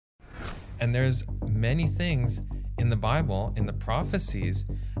And there's many things in the Bible, in the prophecies,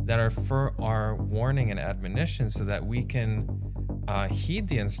 that are for our warning and admonition so that we can heed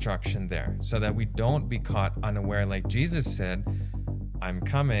the instruction there, so that we don't be caught unaware. Like Jesus said, I'm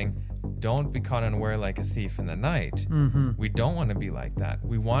coming. Don't be caught unaware like a thief in the night. We don't want to be like that.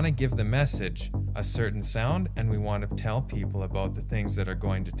 We want to give the message a certain sound, and we want to tell people about the things that are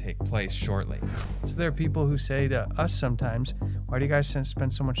going to take place shortly. So there are people who say to us sometimes, why do you guys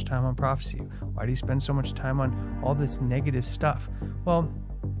spend so much time on prophecy? Why do you spend so much time on all this negative stuff? Well,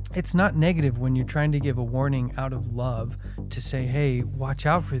 it's not negative when you're trying to give a warning out of love to say, hey, watch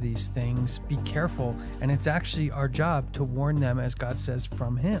out for these things, be careful. And it's actually our job to warn them, as God says,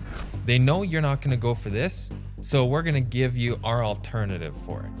 from Him. They know you're not going to go for this, so we're going to give you our alternative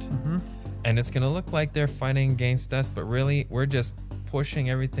for it. And it's going to look like they're fighting against us, but really we're just pushing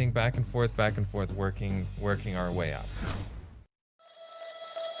everything back and forth, working our way up.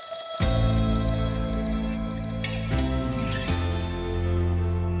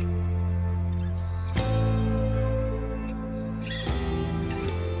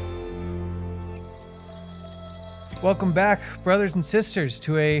 Welcome back, brothers and sisters,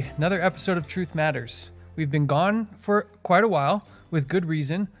 to another episode of Truth Matters. We've been gone for quite a while, with good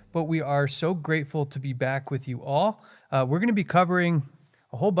reason, but we are so grateful to be back with you all. We're going to be covering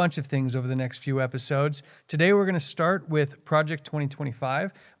a whole bunch of things over the next few episodes. Today, we're going to start with Project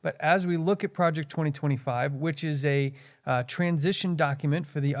 2025, but as we look at Project 2025, which is a transition document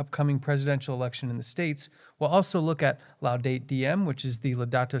for the upcoming presidential election in the States, we'll also look at Laudate Diem, which is the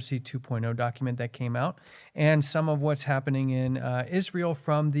Laudato Si 2.0 document that came out, and some of what's happening in Israel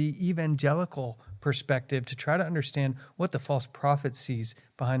from the evangelical perspective to try to understand what the false prophet sees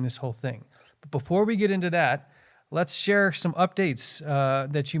behind this whole thing. But before we get into that, let's share some updates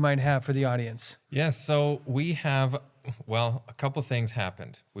that you might have for the audience. Yes, so we have, a couple things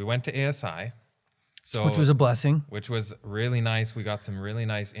happened. We went to ASI. Which was a blessing. Which was really nice. We got some really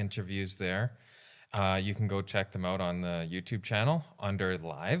nice interviews there. You can go check them out on the YouTube channel under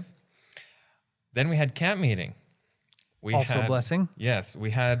Live. Then we had camp meeting. Also a blessing. Yes,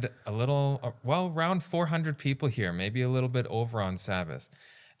 we had around 400 people here, maybe a little bit over on Sabbath,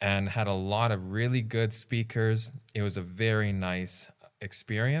 and had a lot of really good speakers. It was a very nice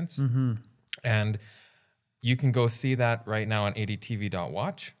experience. And you can go see that right now on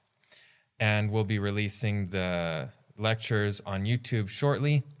adtv.watch. And we'll be releasing the lectures on YouTube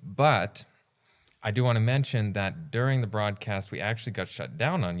shortly. But I do want to mention that during the broadcast, we actually got shut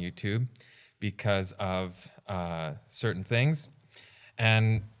down on YouTube because of certain things.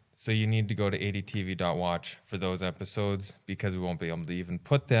 And so you need to go to adtv.watch for those episodes because we won't be able to even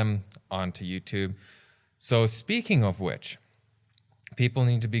put them onto YouTube. So speaking of which, people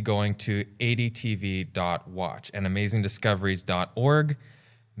need to be going to adtv.watch and amazingdiscoveries.org.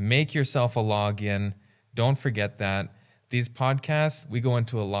 Make yourself a login. Don't forget that. These podcasts, we go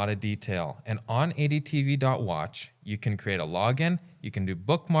into a lot of detail. And on adtv.watch, you can create a login, you can do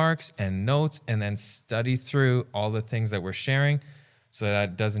bookmarks and notes, and then study through all the things that we're sharing so that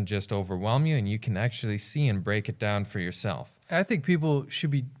it doesn't just overwhelm you and you can actually see and break it down for yourself. I think people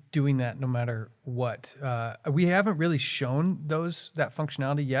should be doing that no matter what. We haven't really shown that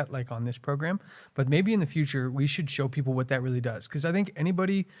functionality yet, like on this program, but maybe in the future we should show people what that really does. Because I think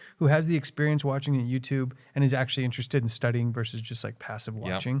anybody who has the experience watching at YouTube and is actually interested in studying versus just like passive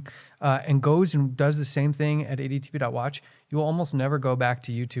watching, and goes and does the same thing at adtv.watch, you will almost never go back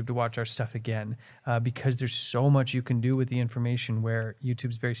to YouTube to watch our stuff again, because there's so much you can do with the information where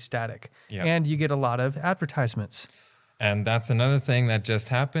YouTube's very static. And you get a lot of advertisements. And that's another thing that just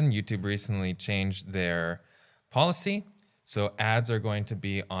happened. YouTube recently changed their policy. So ads are going to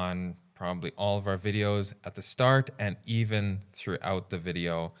be on probably all of our videos at the start and even throughout the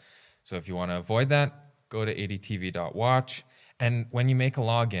video. So if you want to avoid that, go to adtv.watch. And when you make a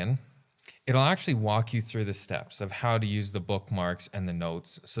login, it'll actually walk you through the steps of how to use the bookmarks and the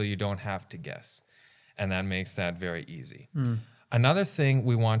notes so you don't have to guess. And that makes that very easy. Another thing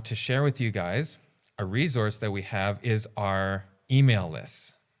we want to share with you guys, a resource that we have, is our email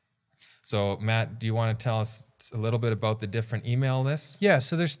lists. So Matt, do you want to tell us a little bit about the different email lists? Yeah,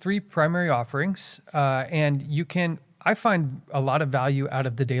 so there's 3 primary offerings, and I find a lot of value out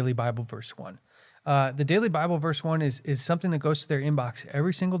of the Daily Bible Verse 1. The Daily Bible Verse 1 is something that goes to their inbox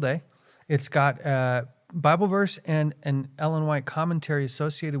every single day. It's got a Bible verse and an Ellen White commentary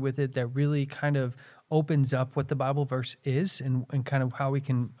associated with it that really kind of opens up what the Bible verse is and kind of how we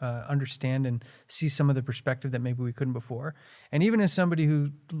can understand and see some of the perspective that maybe we couldn't before. And even as somebody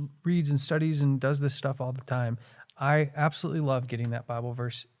who reads and studies and does this stuff all the time, I absolutely love getting that Bible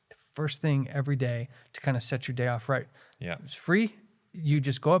verse first thing every day to kind of set your day off right. Yeah. It's free. you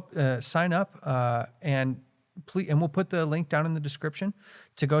just go up, sign up, and we'll put the link down in the description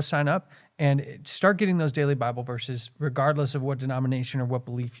to go sign up and start getting those daily Bible verses, regardless of what denomination or what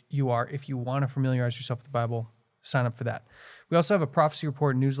belief you are. If you want to familiarize yourself with the Bible, sign up for that. We also have a Prophecy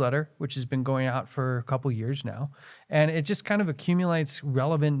Report newsletter, which has been going out for a couple years now. And it just kind of accumulates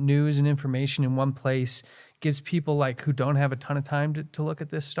relevant news and information in one place, gives people like who don't have a ton of time to look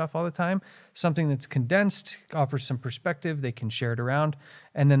at this stuff all the time, something that's condensed, offers some perspective, they can share it around.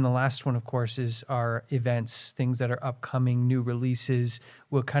 And then the last one, of course, is our events, things that are upcoming, new releases.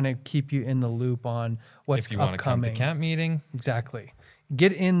 We'll kind of keep you in the loop on what's upcoming. If you want to come to camp meeting. Exactly.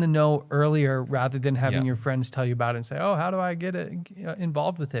 Get in the know earlier rather than having your friends tell you about it and say, oh, how do I get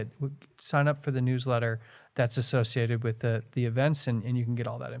involved with it? Sign up for the newsletter that's associated with the events, and you can get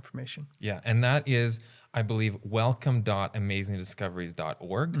all that information. Yeah, and that is, I believe,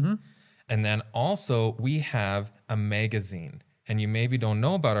 welcome.amazingdiscoveries.org. Mm-hmm. And then also we have a magazine. And you maybe don't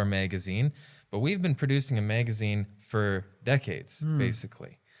know about our magazine, but we've been producing a magazine for decades,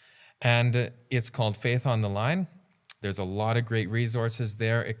 basically. And it's called Faith on the Line. There's a lot of great resources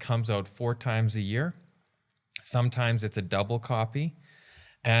there. It comes out 4 times a year. Sometimes it's a double copy.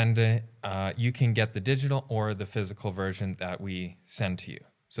 And you can get the digital or the physical version that we send to you.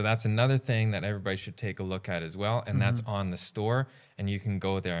 So that's another thing that everybody should take a look at as well. And that's on the store. And you can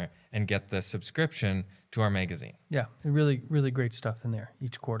go there and get the subscription to our magazine. Yeah, really, really great stuff in there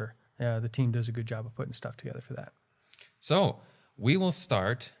each quarter. The team does a good job of putting stuff together for that. So we will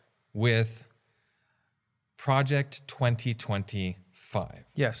start with Project 2025.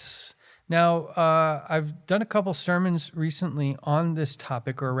 Yes. Now, I've done a couple sermons recently on this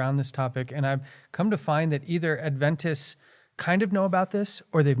topic or around this topic, and I've come to find that either Adventists kind of know about this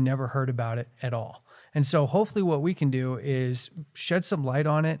or they've never heard about it at all. And so hopefully what we can do is shed some light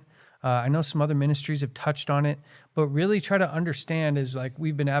on it. I know some other ministries have touched on it, but really try to understand is like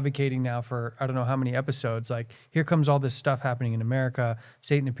we've been advocating now for I don't know how many episodes, like here comes all this stuff happening in America,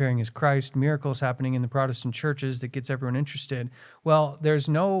 Satan appearing as Christ, miracles happening in the Protestant churches that gets everyone interested. Well, there's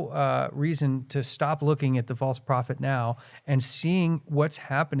no reason to stop looking at the false prophet now and seeing what's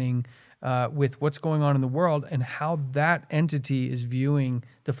happening with what's going on in the world and how that entity is viewing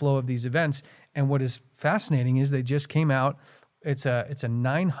the flow of these events. And what is fascinating is they just came out. It's a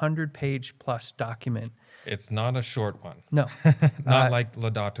 900-page plus document. It's not a short one. No. Not like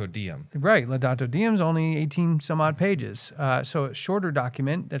Laudato Deum. Right. Laudato Deum's only 18 some odd pages. So a shorter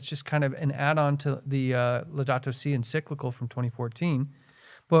document that's just kind of an add-on to the Laudato Si encyclical from 2014.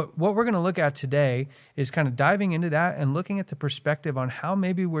 But what we're going to look at today is kind of diving into that and looking at the perspective on how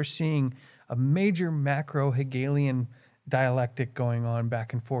maybe we're seeing a major macro Hegelian dialectic going on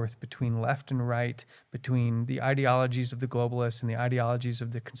back and forth between left and right, between the ideologies of the globalists and the ideologies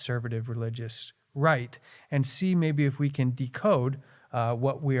of the conservative religious right, and see maybe if we can decode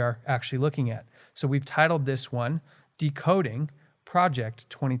what we are actually looking at. So we've titled this one, Decoding Project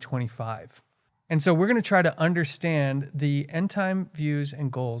 2025. And so we're going to try to understand the end time views and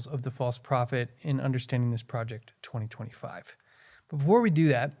goals of the false prophet in understanding this Project 2025. But before we do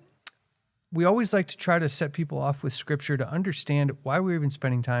that, we always like to try to set people off with scripture to understand why we're even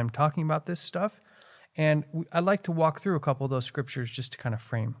spending time talking about this stuff. And I'd like to walk through a couple of those scriptures just to kind of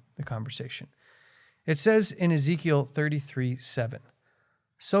frame the conversation. It says in Ezekiel 33:7,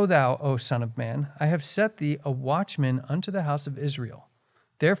 So thou, O son of man, I have set thee a watchman unto the house of Israel.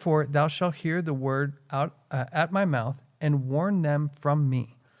 Therefore thou shalt hear the word out at my mouth and warn them from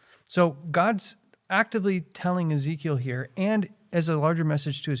me. So God's actively telling Ezekiel here, and as a larger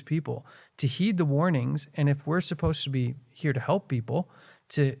message to his people, to heed the warnings, and if we're supposed to be here to help people,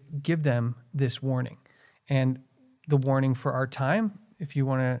 to give them this warning. And the warning for our time, if you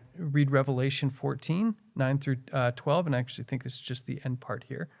want to read Revelation 14, 9 through 12, and I actually think this is just the end part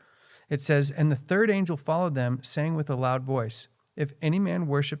here. It says, And the third angel followed them, saying with a loud voice, If any man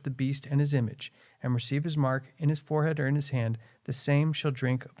worship the beast and his image, and receive his mark in his forehead or in his hand, the same shall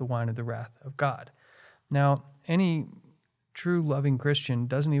drink of the wine of the wrath of God. Now, any true loving Christian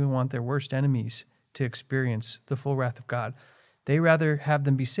doesn't even want their worst enemies to experience the full wrath of God. They rather have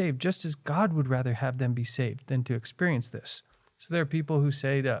them be saved, just as God would rather have them be saved than to experience this. So there are people who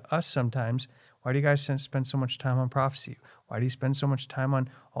say to us sometimes, why do you guys spend so much time on prophecy? Why do you spend so much time on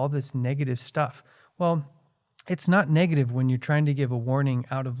all this negative stuff? Well, it's not negative when you're trying to give a warning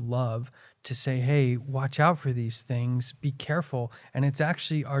out of love to say, hey, watch out for these things, be careful. And it's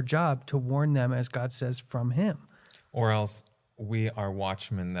actually our job to warn them, as God says, from him. Or else we are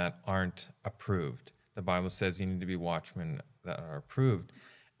watchmen that aren't approved. The Bible says you need to be watchmen that are approved.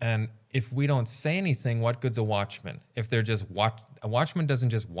 And if we don't say anything, what good's a watchman? If they're just a watchman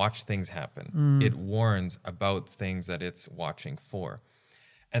doesn't just watch things happen. It warns about things that it's watching for.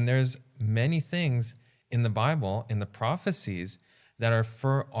 And there's many things in the Bible, in the prophecies, that are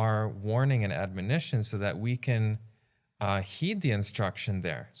for our warning and admonition so that we can heed the instruction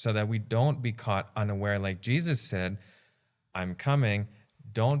there, so that we don't be caught unaware. Like Jesus said, I'm coming.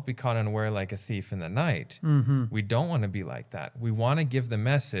 Don't be caught unaware like a thief in the night. We don't want to be like that. We want to give the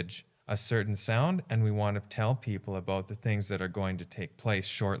message a certain sound, and we want to tell people about the things that are going to take place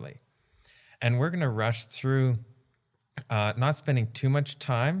shortly. And we're going to rush through, not spending too much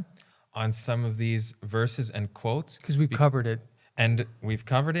time on some of these verses and quotes. Because we've covered it. And we've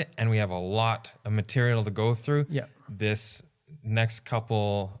covered it, and we have a lot of material to go through this next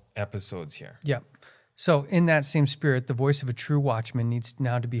couple episodes here. Yeah. So in that same spirit, the voice of a true watchman needs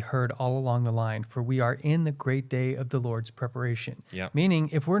now to be heard all along the line, for we are in the great day of the Lord's preparation. Yep. Meaning,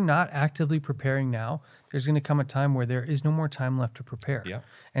 if we're not actively preparing now, there's going to come a time where there is no more time left to prepare. Yep.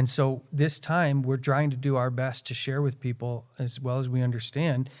 And so this time, we're trying to do our best to share with people, as well as we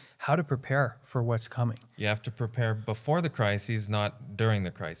understand, how to prepare for what's coming. You have to prepare before the crises, not during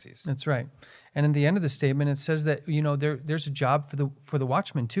the crises. That's right. And in the end of the statement, it says that, there's a job for the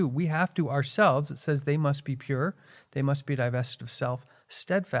watchman too. We have to ourselves, it says they must be pure, they must be divested of self,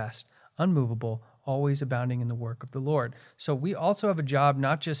 steadfast, unmovable, always abounding in the work of the Lord. So we also have a job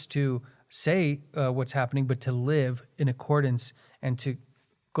not just to say what's happening, but to live in accordance and to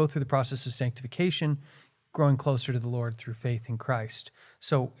go through the process of sanctification, growing closer to the Lord through faith in Christ.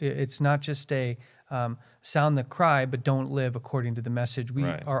 So it's not just a sound the cry, but don't live according to the message. We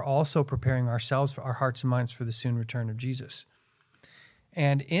are also preparing ourselves, for our hearts and minds, for the soon return of Jesus.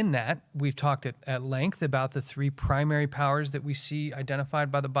 And in that, we've talked at length about the three primary powers that we see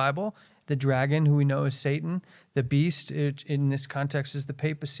identified by the Bible: the dragon, who we know as Satan; the beast, in this context, is the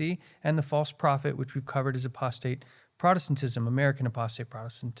papacy; and the false prophet, which we've covered as apostate Protestantism, American apostate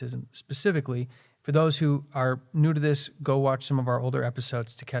Protestantism specifically. For those who are new to this, go watch some of our older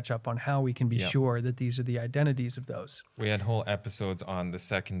episodes to catch up on how we can be sure that these are the identities of those. We had whole episodes on the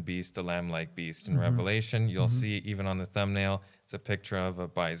second beast, the lamb-like beast in Revelation. You'll see even on the thumbnail, it's a picture of a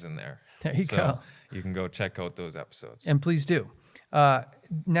bison there. There you go. You can go check out those episodes. And please do.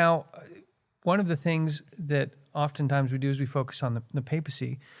 Now, one of the things that oftentimes we do is we focus on the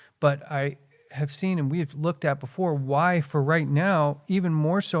papacy, but I have seen, and we have looked at before, why for right now, even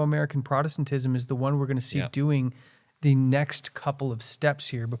more so, American Protestantism is the one we're going to see doing the next couple of steps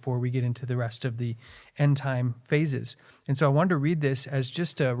here before we get into the rest of the end time phases. And so I wanted to read this as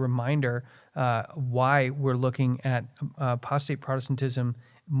just a reminder why we're looking at apostate Protestantism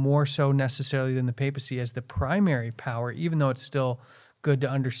more so necessarily than the papacy as the primary power, even though it's still good to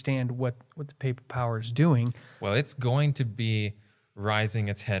understand what the papal power is doing. Well, it's going to be rising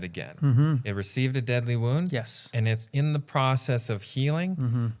its head again. It received a deadly wound. Yes. And it's in the process of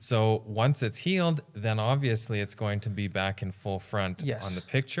healing. So once it's healed, then obviously it's going to be back in full front on the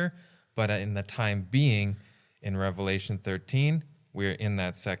picture. But in the time being, in Revelation 13, we're in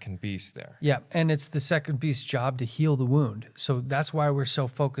that second beast there. Yeah, and it's the second beast's job to heal the wound. So that's why we're so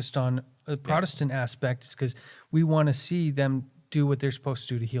focused on the Protestant aspect, is because we want to see them do what they're supposed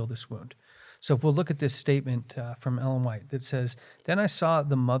to do to heal this wound. So if we'll look at this statement from Ellen White that says, "Then I saw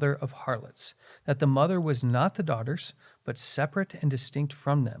the mother of harlots, that the mother was not the daughters, but separate and distinct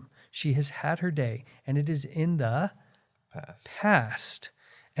from them. She has had her day, and it is in the past.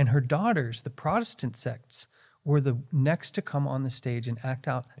 And her daughters, the Protestant sects, were the next to come on the stage and act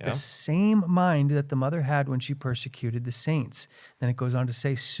out the same mind that the mother had when she persecuted the saints." Then it goes on to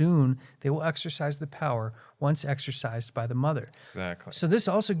say, "Soon they will exercise the power once exercised by the mother." Exactly. So this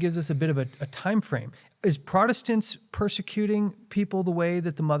also gives us a bit of a time frame. Is Protestants persecuting people the way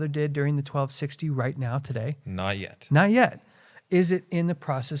that the mother did during the 1260 right now today? Not yet. Not yet. Is it in the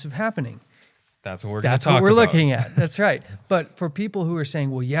process of happening? That's what we're going to talk That's what we're about. looking at. That's right. But for people who are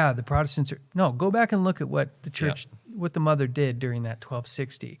saying, well, yeah, the Protestants are... No, go back and look at what the church, what the mother did during that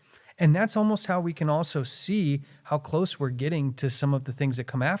 1260. And that's almost how we can also see how close we're getting to some of the things that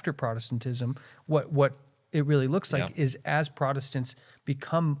come after Protestantism. What it really looks like is as Protestants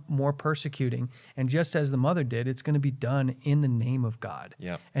become more persecuting, and just as the mother did, it's going to be done in the name of God.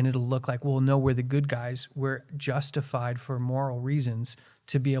 And it'll look like, well, no, we're the good guys. We're justified for moral reasons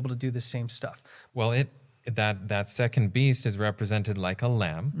to be able to do the same stuff. Well, that second beast is represented like a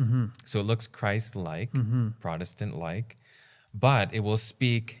lamb, so it looks Christ-like, Protestant-like, but it will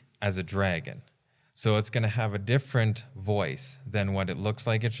speak as a dragon. So it's going to have a different voice than what it looks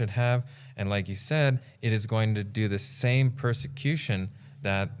like it should have. And like you said, it is going to do the same persecution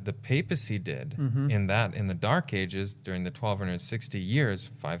that the papacy did in the Dark Ages during the 1260 years,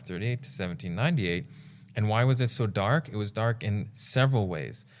 538 to 1798. And why was it so dark? It was dark in several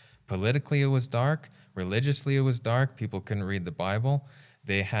ways. Politically, it was dark. Religiously, it was dark. People couldn't read the Bible.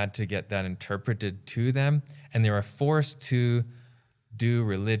 They had to get that interpreted to them, and they were forced to do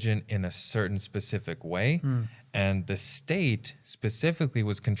religion in a certain specific way. And the state specifically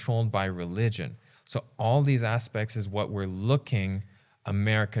was controlled by religion. So all these aspects is what we're looking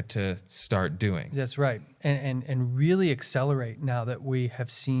America to start doing. That's right. And really accelerate now that we have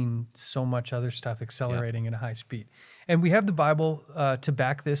seen so much other stuff accelerating at a high speed. And we have the Bible to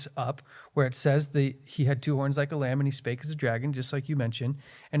back this up, where it says he had two horns like a lamb and he spake as a dragon, just like you mentioned.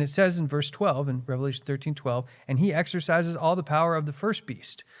 And it says in verse 12, in Revelation 13:12, and he exercises all the power of the first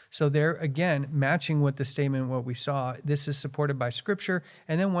beast. So there, again, matching with the statement, what we saw, this is supported by Scripture.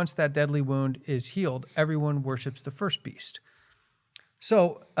 And then once that deadly wound is healed, everyone worships the first beast.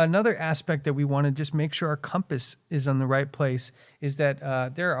 So another aspect that we want to just make sure our compass is on the right place is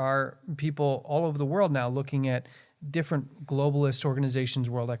that there are people all over the world now looking at different globalist organizations,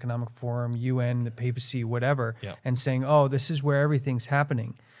 World Economic Forum, UN, the papacy, whatever, and saying, oh, this is where everything's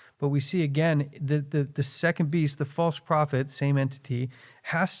happening. But we see, again, the second beast, the false prophet, same entity,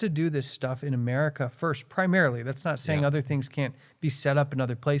 has to do this stuff in America first, primarily. That's not saying other things can't be set up in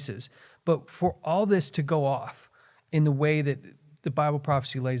other places. But for all this to go off in the way that the Bible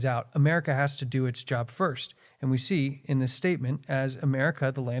prophecy lays out, America has to do its job first. And we see in this statement, as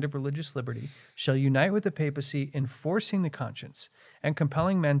America, the land of religious liberty, shall unite with the papacy, enforcing the conscience and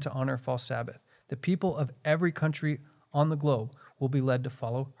compelling men to honor false Sabbath. The people of every country on the globe will be led to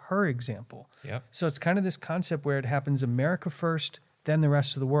follow her example. So it's kind of this concept where it happens America first, then the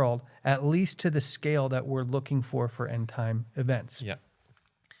rest of the world, at least to the scale that we're looking for end time events.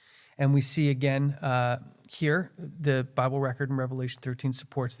 And we see again here, the Bible record in Revelation 13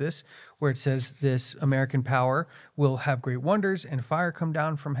 supports this, where it says this American power will have great wonders, and fire come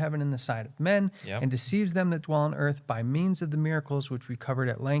down from heaven in the sight of men, and deceives them that dwell on earth by means of the miracles, which we covered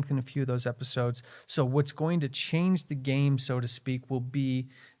at length in a few of those episodes. So what's going to change the game, so to speak, will be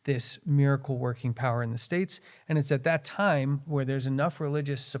this miracle working power in the States. And it's at that time where there's enough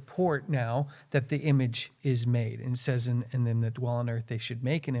religious support now that the image is made. And it says in them that dwell on earth, they should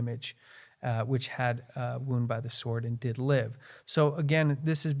make an image which had wound by the sword and did live. So again,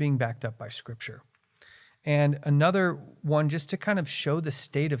 this is being backed up by Scripture. And another one, just to kind of show the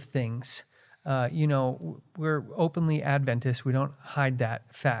state of things, we're openly Adventists. We don't hide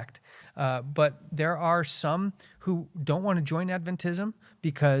that fact. But there are some who don't want to join Adventism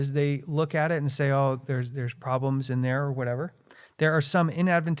because they look at it and say, oh, there's problems in there or whatever. There are some in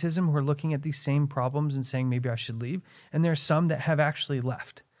Adventism who are looking at these same problems and saying, maybe I should leave. And there's some that have actually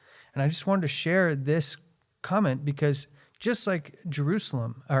left. And I just wanted to share this comment because just like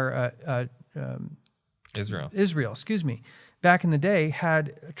Jerusalem, or Israel, back in the day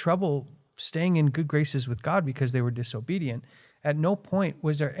had trouble staying in good graces with God because they were disobedient. At no point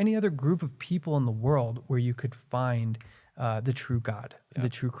was there any other group of people in the world where you could find the true God, the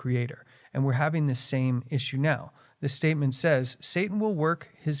true Creator. And we're having the same issue now. The statement says, Satan will work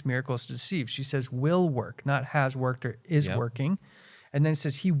his miracles to deceive. She says will work, not has worked or is working. And then it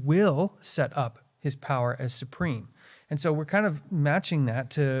says he will set up his power as supreme. And so we're kind of matching that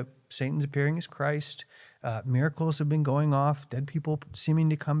to Satan's appearing as Christ. Miracles have been going off, dead people seeming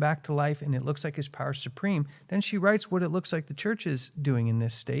to come back to life, and it looks like his power is supreme. Then she writes what it looks like the church is doing in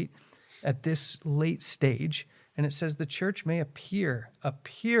this state at this late stage. And it says the church may appear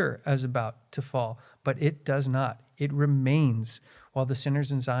as about to fall, but it does not. It remains, while the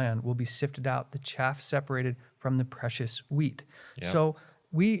sinners in Zion will be sifted out, the chaff separated from the precious wheat. So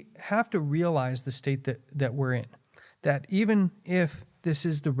we have to realize the state that we're in, that even if this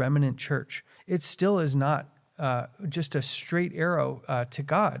is the remnant church, it still is not just a straight arrow to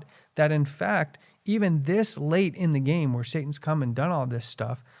God, that in fact, even this late in the game where Satan's come and done all this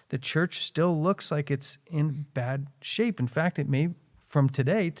stuff, the church still looks like it's in bad shape. In fact, it may, from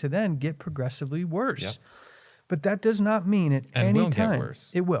today to then, get progressively worse. But that does not mean at any time. Get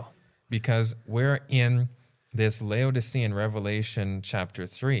worse. It will. Because we're in this Laodicean Revelation chapter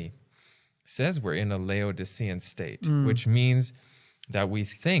 3 says we're in a Laodicean state, which means that we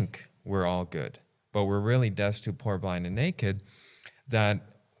think we're all good, but we're really destitute, poor, blind, and naked, that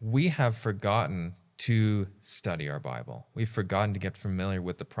we have forgotten to study our Bible. We've forgotten to get familiar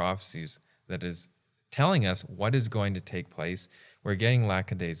with the prophecies that is telling us what is going to take place. We're getting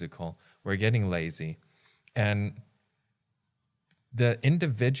lackadaisical. We're getting lazy. And the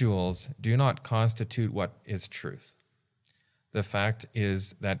individuals do not constitute what is truth. The fact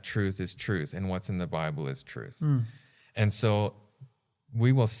is that truth is truth, and what's in the Bible is truth. And so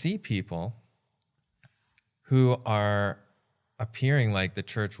we will see people who are appearing like the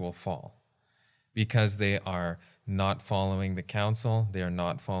church will fall because they are not following the counsel, they are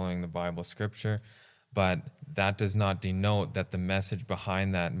not following the Bible scripture, but that does not denote that the message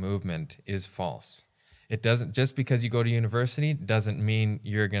behind that movement is false. It doesn't, just because you go to university doesn't mean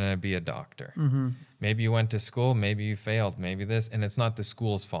you're going to be a doctor. Maybe you went to school, maybe you failed, maybe this, and it's not the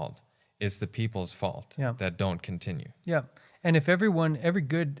school's fault. It's the people's fault that don't continue. Yeah. And if every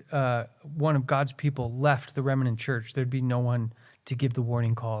good one of God's people left the remnant church, there'd be no one to give the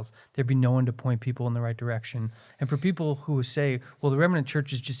warning calls. There'd be no one to point people in the right direction. And for people who say, well, the remnant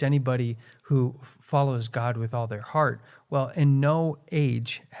church is just anybody who follows God with all their heart. Well, in no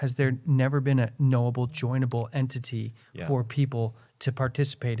age has there never been a knowable, joinable entity for people to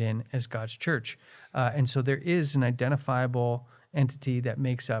participate in as God's church. And so there is an identifiable entity that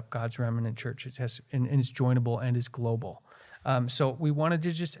makes up God's remnant church. It has, and is joinable and is global. So we wanted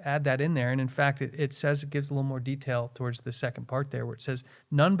to just add that in there. And in fact, it says, it gives a little more detail towards the second part there, where it says,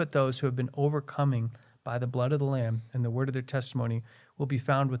 none but those who have been overcoming by the blood of the Lamb and the word of their testimony will be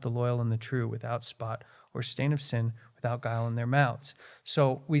found with the loyal and the true, without spot or stain of sin, without guile in their mouths.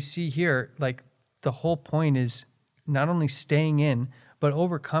 So we see here, like, the whole point is not only staying in, but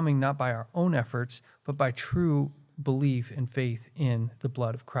overcoming not by our own efforts, but by true belief and faith in the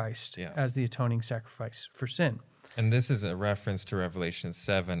blood of Christ as the atoning sacrifice for sin. And this is a reference to Revelation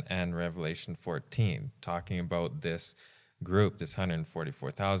 7 and Revelation 14, talking about this group, this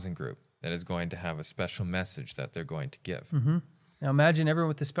 144,000 group, that is going to have a special message that they're going to give. Now imagine everyone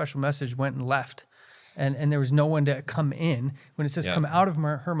with the special message went and left, and there was no one to come in. When it says, come out of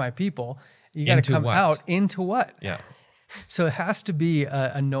her, my people, you got to come out into what? Yeah. So it has to be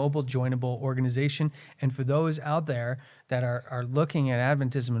a noble, joinable organization. And for those out there that are looking at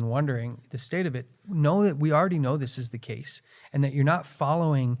Adventism and wondering the state of it, know that we already know this is the case, and that you're not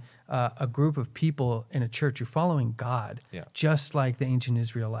following a group of people in a church. You're following God, just like the ancient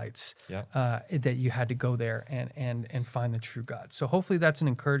Israelites, that you had to go there and find the true God. So hopefully that's an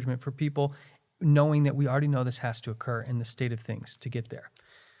encouragement for people, knowing that we already know this has to occur in the state of things to get there.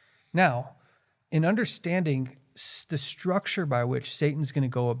 Now, in understanding the structure by which Satan's going to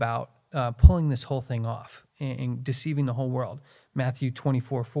go about pulling this whole thing off and deceiving the whole world, Matthew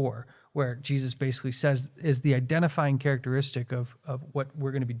 24:4, where Jesus basically says is the identifying characteristic of what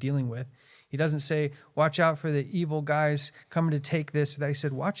we're going to be dealing with. He doesn't say, watch out for the evil guys coming to take this. He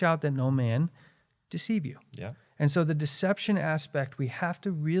said, watch out that no man deceive you. Yeah. And so the deception aspect, we have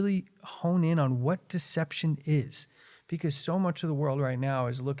to really hone in on what deception is, because so much of the world right now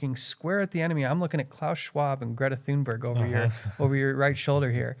is looking square at the enemy. I'm looking at Klaus Schwab and Greta Thunberg over your right shoulder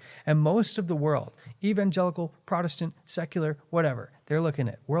here. And most of the world, evangelical, Protestant, secular, whatever, they're looking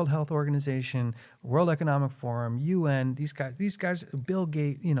at World Health Organization, World Economic Forum, UN, these guys, Bill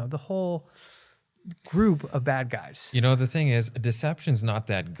Gates, the whole group of bad guys. The thing is, deception's not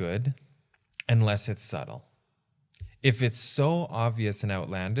that good unless it's subtle. If it's so obvious and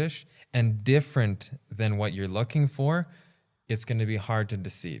outlandish and different than what you're looking for, it's going to be hard to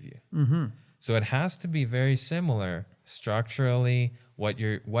deceive you. So it has to be very similar structurally, what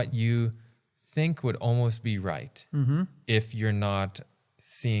you think would almost be right if you're not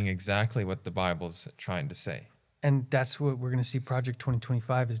seeing exactly what the Bible's trying to say. And that's what we're going to see Project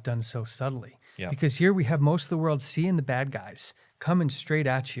 2025 has done so subtly. Yeah. Because here we have most of the world seeing the bad guys coming straight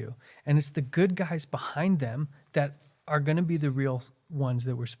at you, and it's the good guys behind them that are going to be the real ones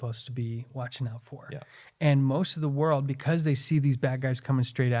that we're supposed to be watching out for. Yeah. And most of the world, because they see these bad guys coming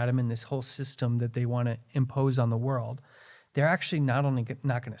straight at them in this whole system that they want to impose on the world, they're actually not only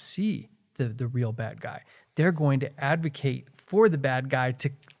not going to see the real bad guy, they're going to advocate for the bad guy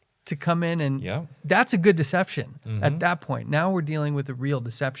to come in, and that's a good deception at that point. Now we're dealing with a real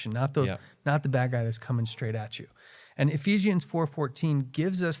deception, not the bad guy that's coming straight at you. And Ephesians 4:14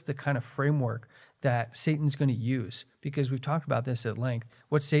 gives us the kind of framework that Satan's going to use, because we've talked about this at length.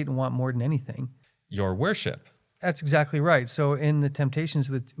 What Satan want more than anything? Your worship. That's exactly right. So in the temptations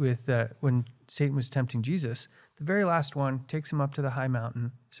with when Satan was tempting Jesus, the very last one takes him up to the high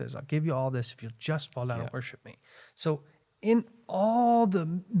mountain, says, I'll give you all this if you'll just fall down and worship me. So in all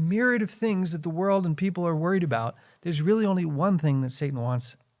the myriad of things that the world and people are worried about, there's really only one thing that Satan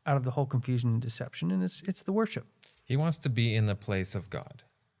wants out of the whole confusion and deception, and it's the worship. He wants to be in the place of God.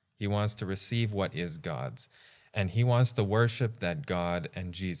 He wants to receive what is God's, and he wants the worship that God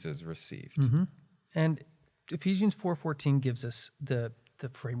and Jesus received. And Ephesians 4:14 gives us the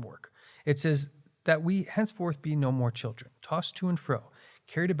framework. It says that we henceforth be no more children, tossed to and fro,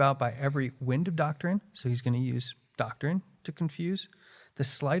 carried about by every wind of doctrine. So he's going to use doctrine to confuse. The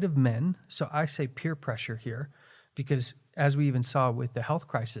sleight of men. So I say peer pressure here, because as we even saw with the health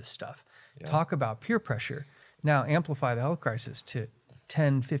crisis stuff, talk about peer pressure. Now amplify the health crisis to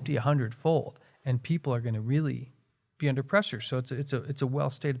 10, 50, 100-fold, and people are going to really be under pressure. So it's a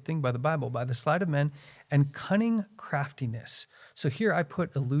well-stated thing by the Bible, by the sleight of men and cunning craftiness. So here I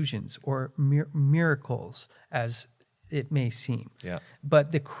put illusions or miracles as it may seem. Yeah.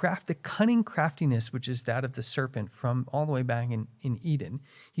 But the cunning craftiness, which is that of the serpent from all the way back in Eden,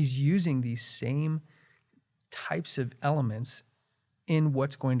 he's using these same types of elements in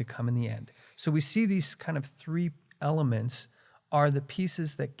what's going to come in the end. So we see these kind of three elements are the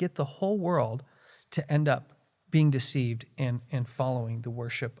pieces that get the whole world to end up being deceived and following the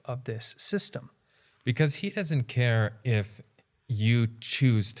worship of this system. Because he doesn't care if you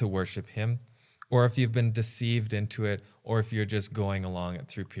choose to worship him, or if you've been deceived into it, or if you're just going along it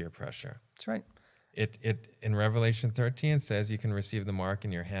through peer pressure. That's right. It in Revelation 13 says you can receive the mark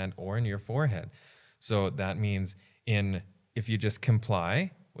in your hand or in your forehead. So that means if you just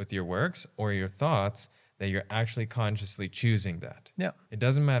comply with your works or your thoughts, that you're actually consciously choosing that. Yeah. It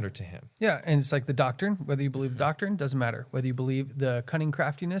doesn't matter to him. Yeah, and it's like the doctrine. Whether you believe doctrine, doesn't matter. Whether you believe the cunning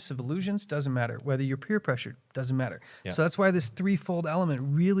craftiness of illusions, doesn't matter. Whether you're peer pressured, doesn't matter. Yeah. So that's why this threefold element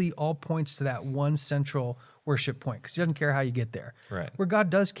really all points to that one central worship point, because he doesn't care how you get there. Right. Where God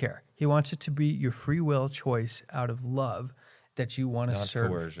does care. He wants it to be your free will choice out of love that you want to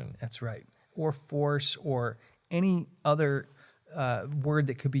serve. Not coercion. That's right. Or force or any other word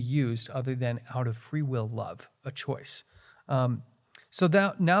that could be used other than out of free will love, a choice. So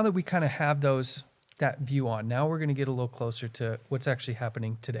now that we kind of have that view on, now we're going to get a little closer to what's actually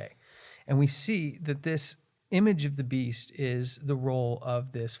happening today. And we see that this image of the beast is the role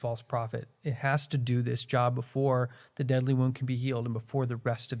of this false prophet. It has to do this job before the deadly wound can be healed and before the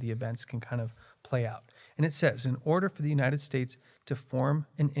rest of the events can kind of play out. And it says, in order for the United States to form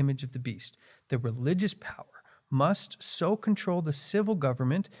an image of the beast, the religious power must so control the civil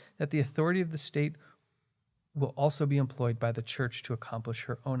government that the authority of the state will also be employed by the church to accomplish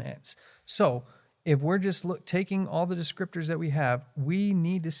her own ends. So if we're just taking all the descriptors that we have, we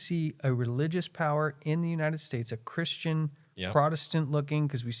need to see a religious power in the United States, a Christian, Protestant looking,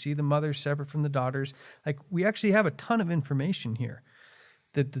 because we see the mothers separate from the daughters. Like, we actually have a ton of information here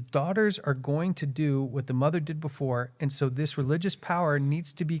that the daughters are going to do what the mother did before. And so this religious power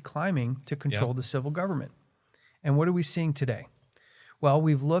needs to be climbing to control the civil government. And what are we seeing today? Well,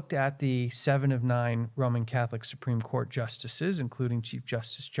 we've looked at the 7 of 9 Roman Catholic Supreme Court justices, including Chief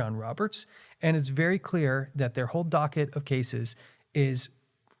Justice John Roberts, and it's very clear that their whole docket of cases is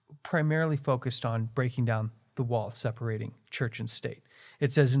primarily focused on breaking down the wall separating church and state.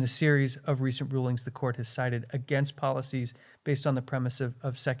 It says in a series of recent rulings, the court has sided against policies based on the premise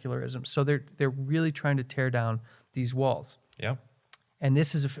of secularism. So they're really trying to tear down these walls. Yeah. And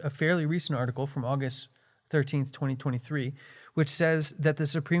this is a fairly recent article from August 13th, 2023, which says that the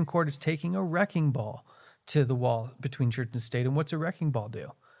Supreme Court is taking a wrecking ball to the wall between church and state. And what's a wrecking ball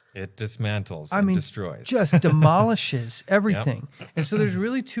do? It dismantles and destroys. Just demolishes everything. And so there's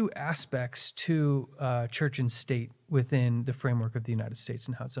really two aspects to church and state within the framework of the United States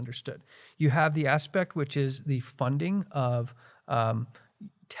and how it's understood. You have the aspect which is the funding of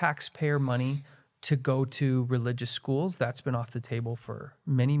taxpayer money to go to religious schools. That's been off the table for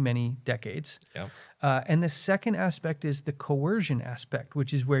many, many decades. Yep. And the second aspect is the coercion aspect,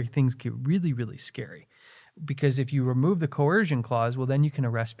 which is where things get really, really scary. Because if you remove the coercion clause, well, then you can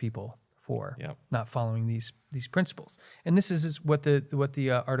arrest people for not following these principles. And this is what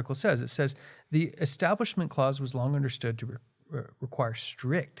the article says. It says, the Establishment Clause was long understood to require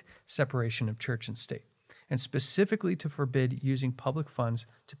strict separation of church and state, and specifically to forbid using public funds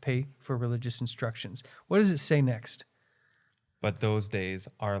to pay for religious instructions. What does it say next? But those days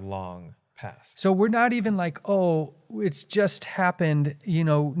are long past. So we're not even like, oh, it's just happened,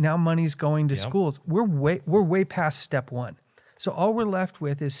 now money's going to schools. We're way past step one. So all we're left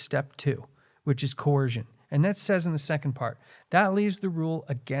with is step 2, which is coercion. And that says in the second part, that leaves the rule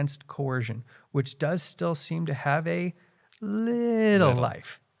against coercion, which does still seem to have a little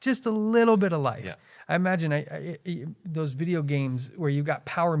life. Just a little bit of life. Yeah. I imagine those video games where you've got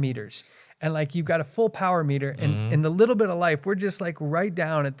power meters and like you've got a full power meter and in the little bit of life, we're just like right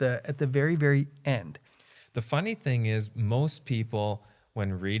down at the very, very end. The funny thing is most people,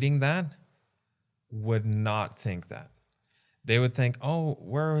 when reading that, would not think that. They would think, oh,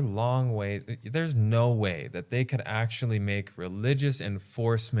 we're a long ways. There's no way that they could actually make religious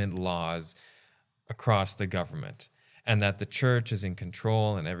enforcement laws across the government, and that the church is in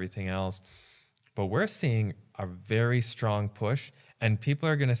control and everything else. But we're seeing a very strong push, and people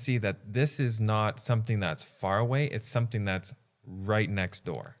are going to see that this is not something that's far away. It's something that's right next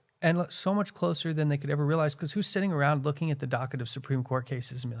door. And so much closer than they could ever realize, because who's sitting around looking at the docket of Supreme Court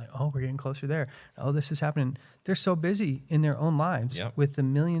cases and be like, oh, we're getting closer there. Oh, this is happening. They're so busy in their own lives with the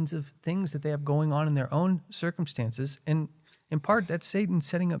millions of things that they have going on in their own circumstances. And in part, that's Satan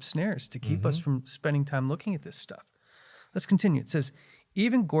setting up snares to keep us from spending time looking at this stuff. Let's continue. It says,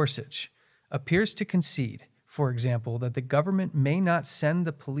 even Gorsuch appears to concede, for example, that the government may not send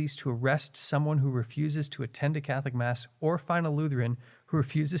the police to arrest someone who refuses to attend a Catholic Mass or find a Lutheran who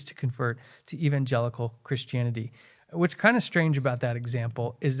refuses to convert to evangelical Christianity. What's kind of strange about that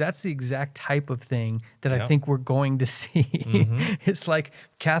example is that's the exact type of thing that I think we're going to see. It's like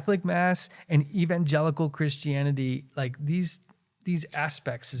Catholic Mass and evangelical Christianity, like these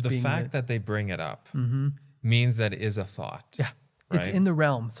aspects is the being... fact that they bring it up means that it is a thought. Yeah. Right? It's in the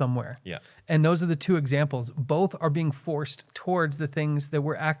realm somewhere. Yeah. And those are the two examples. Both are being forced towards the things that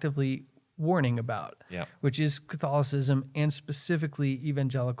we're actively warning about, which is Catholicism and specifically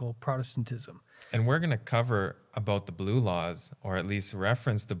evangelical Protestantism. And we're going to cover about the blue laws, or at least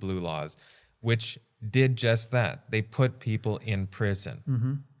reference the blue laws, which did just that. They put people in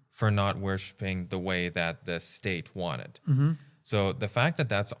prison for not worshiping the way that the state wanted. So the fact that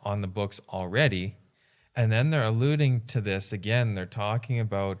that's on the books already, and then they're alluding to this again, they're talking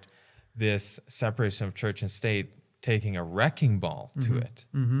about this separation of church and state taking a wrecking ball to it.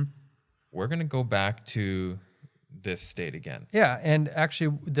 We're going to go back to this state again. Yeah, and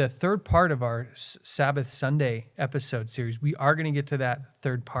actually the third part of our Sabbath Sunday episode series, we are going to get to that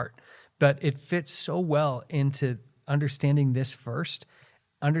third part, but it fits so well into understanding this first,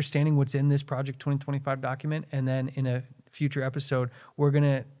 understanding what's in this Project 2025 document, and then in a future episode, we're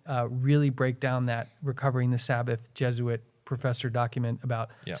going to really break down that Recovering the Sabbath Jesuit professor document about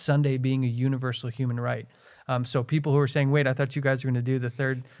Sunday being a universal human right. So people who are saying, wait, I thought you guys were going to do the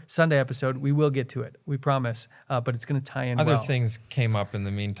third Sunday episode, we will get to it, we promise, but it's going to tie in Other things came up in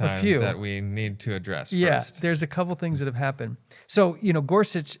the meantime that we need to address first. There's a couple things that have happened. So,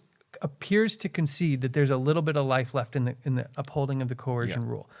 Gorsuch appears to concede that there's a little bit of life left in the upholding of the coercion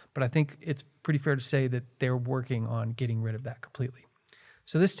rule. But I think it's pretty fair to say that they're working on getting rid of that completely.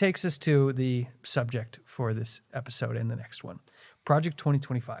 So this takes us to the subject for this episode and the next one. Project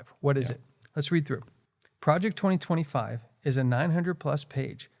 2025. What is it? Let's read through. Project 2025 is a 900-plus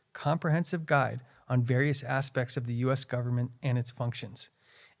page comprehensive guide on various aspects of the U.S. government and its functions.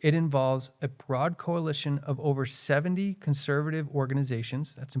 It involves a broad coalition of over 70 conservative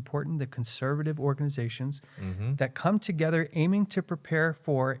organizations, that's important, the conservative organizations, that come together aiming to prepare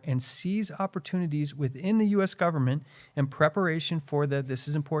for and seize opportunities within the U.S. government in preparation for this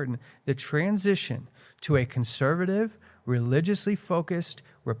is important, the transition to a conservative, religiously focused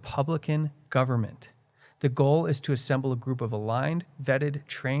Republican government. The goal is to assemble a group of aligned, vetted,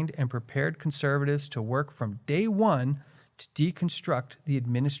 trained, and prepared conservatives to work from day one to deconstruct the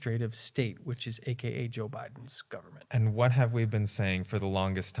administrative state, which is AKA Joe Biden's government. And what have we been saying for the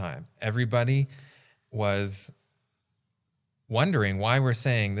longest time? Everybody was wondering why we're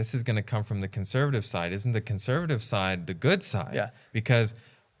saying this is going to come from the conservative side. Isn't the conservative side the good side? Yeah. Because,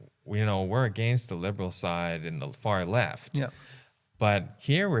 we're against the liberal side and the far left. Yeah. But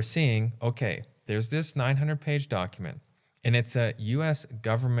here we're seeing, okay, there's this 900-page document, and it's a U.S.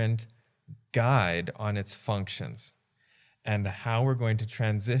 government guide on its functions and how we're going to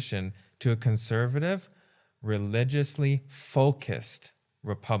transition to a conservative, religiously focused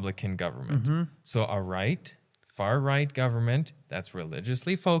Republican government. So a far-right government that's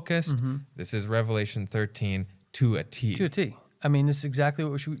religiously focused. This is Revelation 13 to a T. To a T. I mean, this is exactly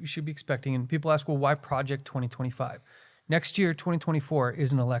what we should be expecting. And people ask, well, why Project 2025? Next year, 2024,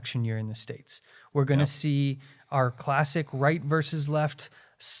 is an election year in the States. We're going to see our classic right versus left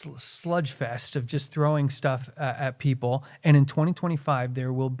sludge fest of just throwing stuff at people. And in 2025,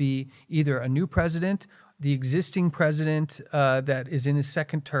 there will be either a new president, the existing president that is in his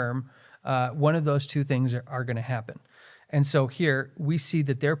second term. One of those two things are going to happen. And so here we see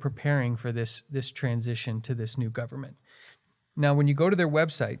that they're preparing for this transition to this new government. Now, when you go to their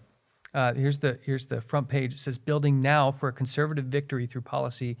website, here's the front page. It says, building now for a conservative victory through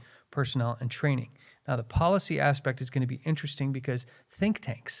policy, personnel, and training. Now, the policy aspect is going to be interesting because think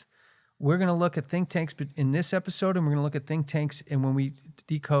tanks. We're going to look at think tanks in this episode, and we're going to look at think tanks and when we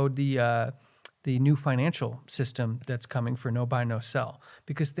decode the new financial system that's coming for no buy, no sell,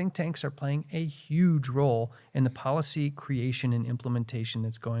 because think tanks are playing a huge role in the policy creation and implementation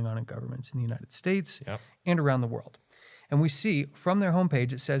that's going on in governments in the United States and around the world. And we see from their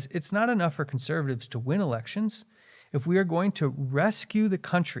homepage, it says, it's not enough for conservatives to win elections. If we are going to rescue the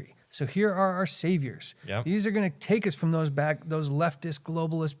country, so here are our saviors. These are going to take us from those leftist,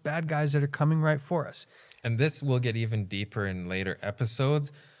 globalist bad guys that are coming right for us. And this will get even deeper in later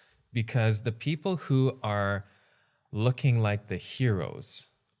episodes. because the people who are looking like the heroes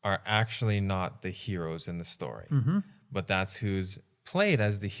are actually not the heroes in the story, but that's who's played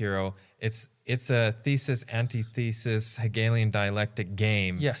as the hero. It's a thesis, antithesis, Hegelian dialectic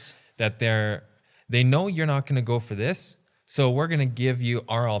game. Yes. That they know you're not going to go for this, so we're going to give you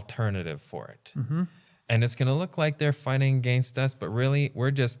our alternative for it. And it's going to look like they're fighting against us, but really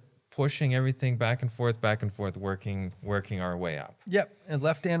we're just pushing everything back and forth, working our way up. Yep. And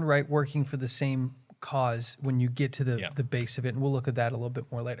left and right working for the same cause when you get to the base of it. And we'll look at that a little bit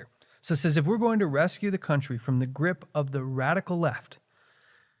more later. So it says, if we're going to rescue the country from the grip of the radical left,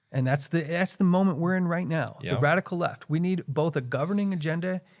 and that's the moment we're in right now, the radical left, we need both a governing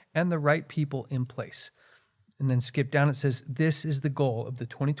agenda and the right people in place. And then skip down, it says, this is the goal of the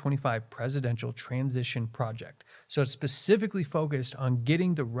 2025 presidential transition project. So it's specifically focused on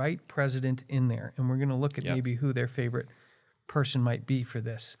getting the right president in there. And we're going to look at maybe who their favorite person might be for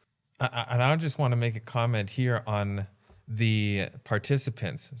this. And I just want to make a comment here on the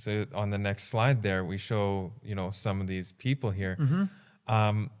participants. So on the next slide there, we show, some of these people here.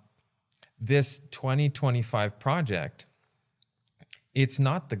 This 2025 project, it's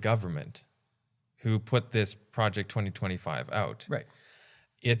not the government who put this Project 2025 out. Right.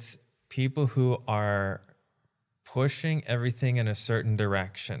 It's people who are pushing everything in a certain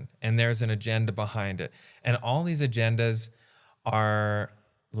direction, and there's an agenda behind it. And all these agendas are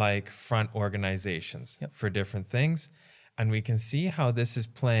like front organizations for different things. And we can see how this is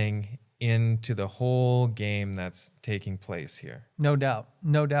playing into the whole game that's taking place here. No doubt.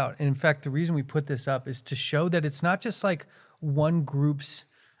 No doubt. And in fact, the reason we put this up is to show that it's not just like one group's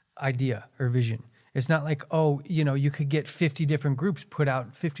idea or vision. It's not like, you could get 50 different groups, put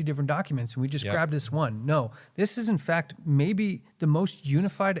out 50 different documents, and we just grabbed this one. No, this is in fact maybe the most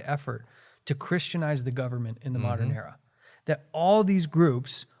unified effort to Christianize the government in the modern era. That all these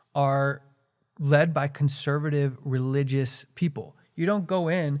groups are led by conservative religious people. You don't go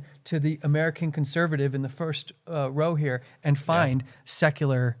in to the American conservative in the first row here and find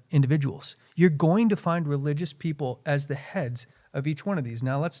secular individuals. You're going to find religious people as the heads of each one of these.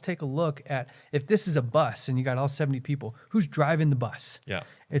 Now let's take a look at, if this is a bus and you got all 70 people, who's driving the bus? Yeah.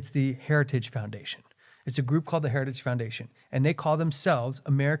 It's the Heritage Foundation. It's a group called the Heritage Foundation, and they call themselves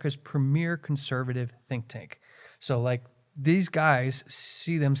America's premier conservative think tank. So like these guys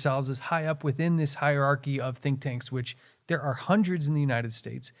see themselves as high up within this hierarchy of think tanks, which there are hundreds in the United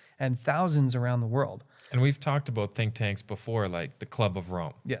States and thousands around the world. And we've talked about think tanks before, like the Club of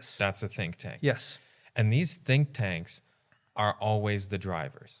Rome. Yes. That's a think tank. Yes. And these think tanks are always the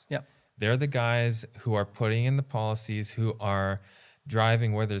drivers. Yeah. They're the guys who are putting in the policies, who are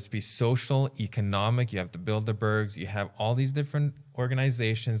driving, whether it's be social, economic, you have the Bilderbergs, you have all these different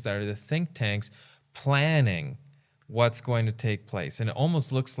organizations that are the think tanks planning what's going to take place. And it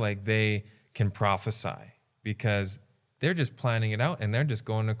almost looks like they can prophesy because they're just planning it out and they're just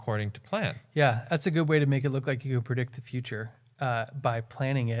going according to plan. Yeah, that's a good way to make it look like you can predict the future by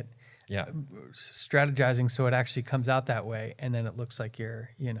planning it. Yeah. Strategizing so it actually comes out that way, and then it looks like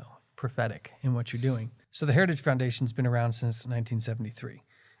you're, prophetic in what you're doing. So the Heritage Foundation's been around since 1973.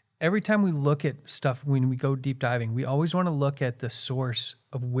 Every time we look at stuff, when we go deep diving, we always want to look at the source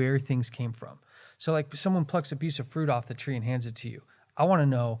of where things came from. So like someone plucks a piece of fruit off the tree and hands it to you. I want to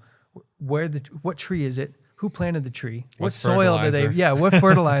know what tree is it? Who planted the tree? What soil did they, what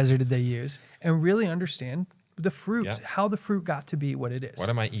fertilizer did they use? And really understand the fruit, how the fruit got to be what it is. What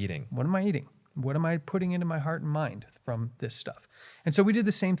am I eating? What am I eating? What am I putting into my heart and mind from this stuff? And so we did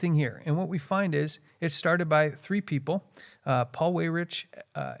the same thing here. And what we find is it started by three people, Paul Weyrich,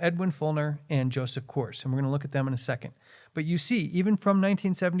 Edwin Fulner, and Joseph Coors. And we're going to look at them in a second. But you see, even from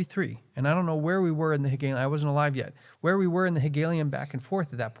 1973, and I don't know where we were in the Hegelian, I wasn't alive yet, where we were in the Hegelian back and forth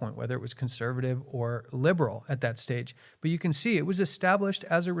at that point, whether it was conservative or liberal at that stage. But you can see it was established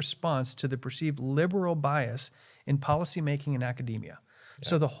as a response to the perceived liberal bias in policymaking and academia. Yeah.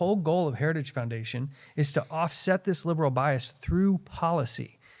 So the whole goal of Heritage Foundation is to offset this liberal bias through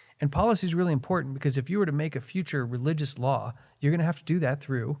policy. And policy is really important because if you were to make a future religious law, you're going to have to do that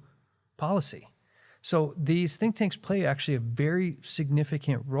through policy. So these think tanks play actually a very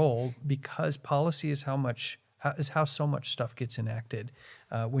significant role because policy is how so much stuff gets enacted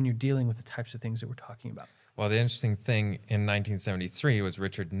when you're dealing with the types of things that we're talking about. Well, the interesting thing in 1973 was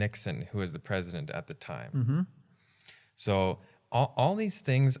Richard Nixon, who was the president at the time. Mm-hmm. So all these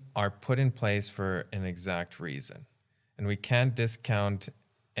things are put in place for an exact reason. And we can't discount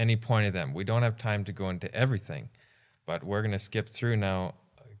any point of them. We don't have time to go into everything, but we're going to skip through now,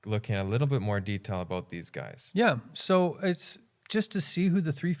 looking at a little bit more detail about these guys. Yeah, so it's just to see who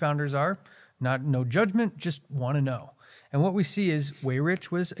the three founders are. No judgment, just want to know. And what we see is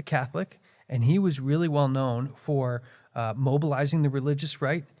Weyrich was a Catholic, and he was really well known for mobilizing the religious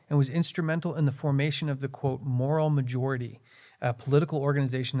right and was instrumental in the formation of the, quote, moral majority, a political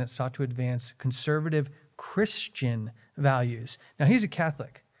organization that sought to advance conservative Christian values. Now, he's a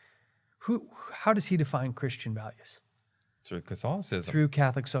Catholic. How does he define Christian values? Through Catholicism. Through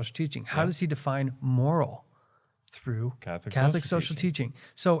Catholic social teaching. How does he define moral? Through Catholic social teaching.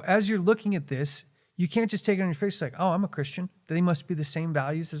 So as you're looking at this, you can't just take it on your face like, oh, I'm a Christian. They must be the same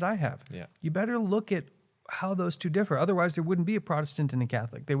values as I have. Yeah. You better look at how those two differ. Otherwise, there wouldn't be a Protestant and a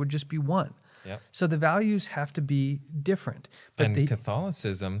Catholic. They would just be one. Yeah. So the values have to be different. But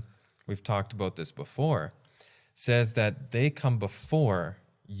Catholicism, we've talked about this before, says that they come before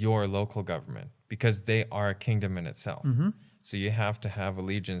your local government because they are a kingdom in itself. So you have to have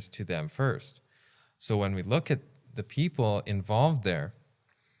allegiance to them first. So when we look at the people involved there,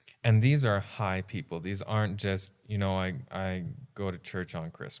 and these are high people. These aren't just, I go to church on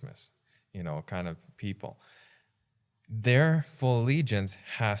Christmas, kind of people. Their full allegiance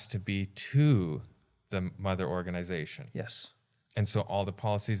has to be to the mother organization. yes. And so all the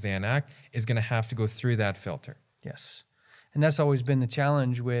policies they enact is going to have to go through that filter. Yes. And that's always been the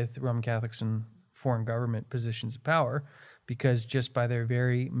challenge with Roman Catholics and foreign government positions of power, because just by their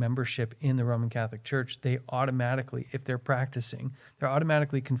very membership in the Roman Catholic Church, they automatically, if they're practicing, they're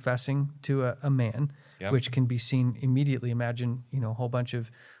automatically confessing to a man, which can be seen immediately. Imagine, a whole bunch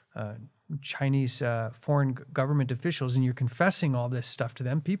of Chinese foreign government officials, and you're confessing all this stuff to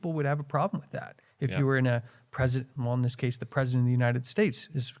them. People would have a problem with that. If you were in a president, well, in this case, the president of the United States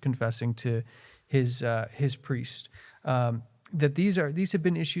is confessing to his priest. That these have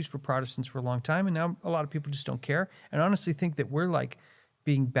been issues for Protestants for a long time, and now a lot of people just don't care, and honestly think that we're like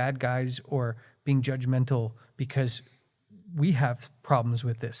being bad guys or being judgmental because we have problems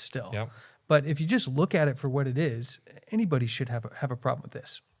with this still. Yep. But if you just look at it for what it is, anybody should have a problem with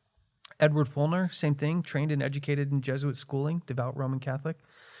this. Edward Fulner, same thing, trained and educated in Jesuit schooling, devout Roman Catholic.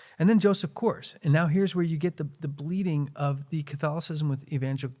 And then Joseph Coors. And now here's where you get the bleeding of the Catholicism with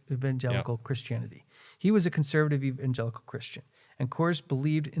evangelical Christianity. He was a conservative evangelical Christian. And Coors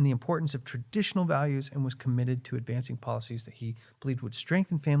believed in the importance of traditional values and was committed to advancing policies that he believed would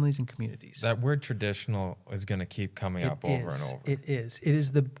strengthen families and communities. That word traditional is going to keep coming up over and over. It is. It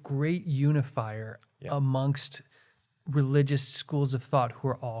is the great unifier amongst religious schools of thought who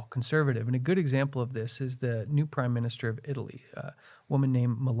are all conservative. And a good example of this is the new prime minister of Italy, a woman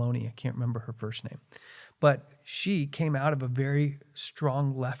named Meloni. I can't remember her first name. But she came out of a very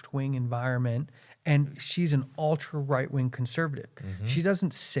strong left-wing environment, and she's an ultra-right-wing conservative. She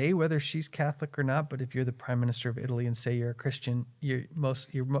doesn't say whether she's Catholic or not, but if you're the prime minister of Italy and say you're a Christian, you're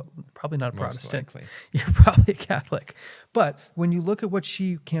probably not a Protestant. Likely. You're probably a Catholic. But when you look at what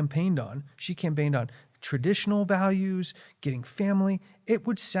she campaigned on traditional values, getting family. It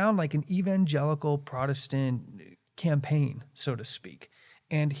would sound like an evangelical Protestant campaign, so to speak.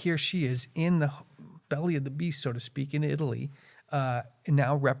 And here she is in the belly of the beast, so to speak, in Italy,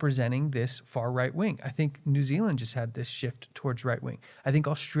 now representing this far right wing. I think New Zealand just had this shift towards right wing. I think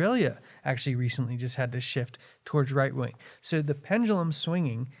Australia actually recently just had this shift towards right wing. So the pendulum's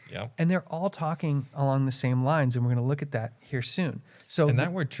swinging, and they're all talking along the same lines, and we're going to look at that here soon. And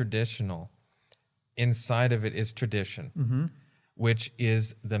that word traditional, inside of it is tradition, which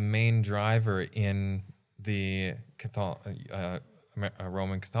is the main driver in the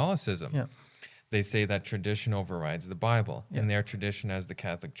Roman Catholicism. They say that tradition overrides the Bible, and their tradition as the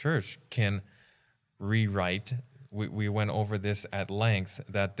Catholic Church can rewrite. We went over this at length,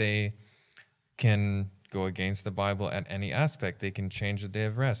 that they can go against the Bible at any aspect. They can change the day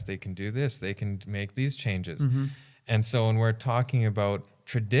of rest. They can do this. They can make these changes. And so when we're talking about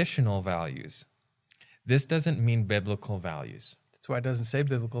traditional values, this doesn't mean biblical values. That's why it doesn't say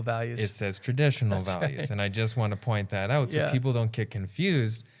biblical values. It says traditional values. Right. And I just want to point that out so people don't get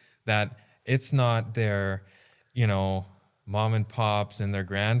confused that it's not their, mom and pops and their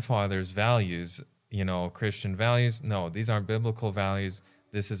grandfather's values, Christian values. No, these aren't biblical values.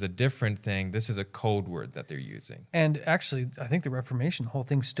 This is a different thing. This is a code word that they're using. And actually, I think the Reformation, the whole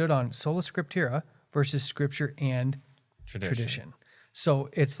thing stood on sola scriptura versus scripture and tradition. So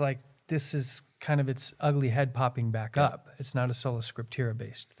it's like, this is kind of its ugly head popping back up. It's not a sola scriptura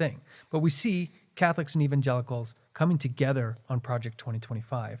based thing. But we see Catholics and evangelicals coming together on Project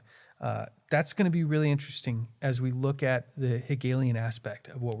 2025. That's going to be really interesting as we look at the Hegelian aspect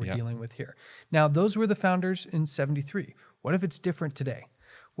of what we're dealing with here. Now, those were the founders in 73. What if it's different today?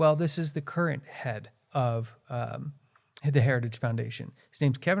 Well, this is the current head of the Heritage Foundation. His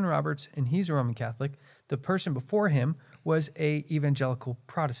name's Kevin Roberts, and he's a Roman Catholic. The person before him was a evangelical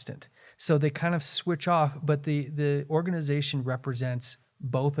Protestant. So they kind of switch off, but the organization represents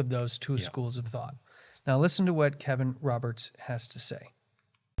both of those two schools of thought. Now listen to what Kevin Roberts has to say.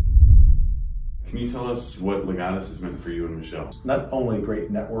 Can you tell us what Legatus has meant for you and Michelle? Not only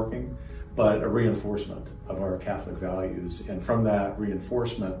great networking, but a reinforcement of our Catholic values. And from that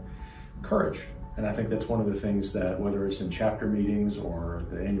reinforcement, courage. And I think that's one of the things that, whether it's in chapter meetings or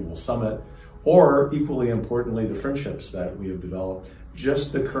the annual summit, or equally importantly, the friendships that we have developed,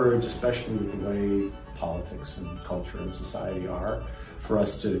 just the courage, especially with the way politics and culture and society are, for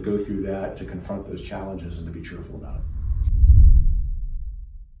us to go through that, to confront those challenges and to be cheerful about it.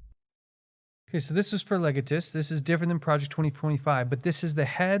 Okay, so this is for Legatus. This is different than Project 2025, but this is the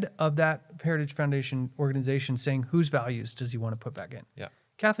head of that Heritage Foundation organization saying whose values does he want to put back in? Yeah.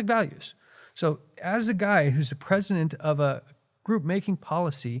 Catholic values. So as a guy who's the president of a group making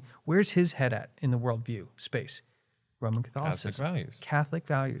policy, where's his head at in the worldview space? Roman Catholicism. Catholic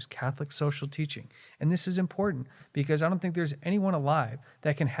values, Catholic social teaching. And this is important because I don't think there's anyone alive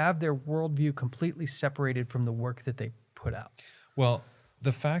that can have their worldview completely separated from the work that they put out. Well,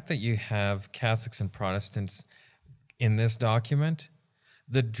 the fact that you have Catholics and Protestants in this document,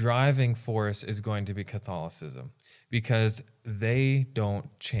 the driving force is going to be Catholicism because they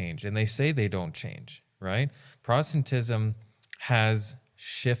don't change. And they say they don't change, right? Protestantism has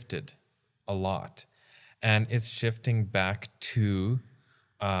shifted a lot. And it's shifting back to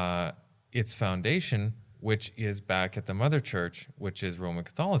its foundation, which is back at the mother church, which is Roman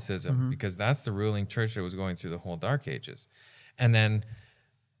Catholicism, because that's the ruling church that was going through the whole Dark Ages. And then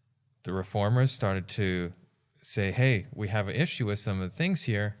the reformers started to say, hey, we have an issue with some of the things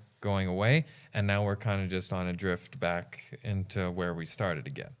here going away, and now we're kind of just on a drift back into where we started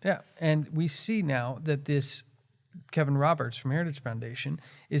again. Yeah, and we see now that this Kevin Roberts from Heritage Foundation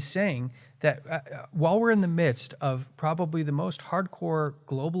is saying that while we're in the midst of probably the most hardcore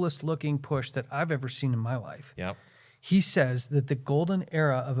globalist-looking push that I've ever seen in my life, he says that the golden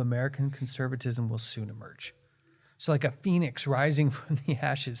era of American conservatism will soon emerge. So like a phoenix rising from the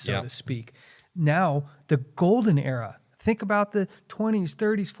ashes, so to speak. Now, the golden era, think about the 20s,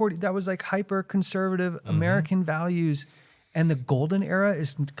 30s, 40s, that was like hyper-conservative American values, and the golden era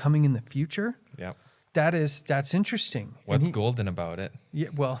is coming in the future. That's interesting. What's golden about it? Yeah,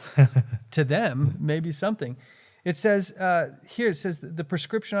 well, to them, maybe something. It says here, it says the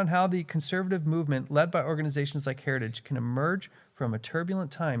prescription on how the conservative movement led by organizations like Heritage can emerge from a turbulent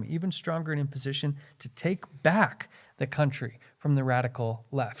time, even stronger and in position to take back the country from the radical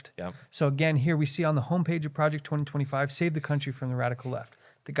left. So again, here we see on the homepage of Project 2025, save the country from the radical left.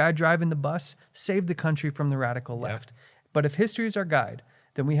 The guy driving the bus, save the country from the radical left. But if history is our guide,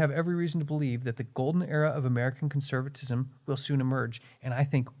 then we have every reason to believe that the golden era of American conservatism will soon emerge. And I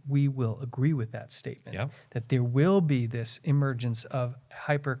think we will agree with that statement, that there will be this emergence of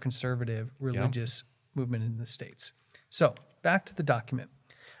hyper-conservative religious movement in the States. So back to the document.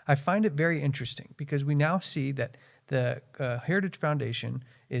 I find it very interesting because we now see that the Heritage Foundation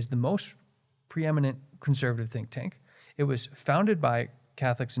is the most preeminent conservative think tank. It was founded by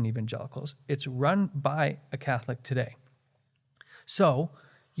Catholics and evangelicals. It's run by a Catholic today. So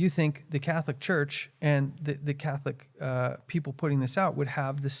you think the Catholic Church and the Catholic people putting this out would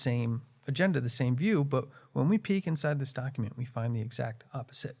have the same agenda, the same view, but when we peek inside this document, we find the exact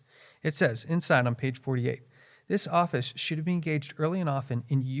opposite. It says, inside on page 48, this office should be engaged early and often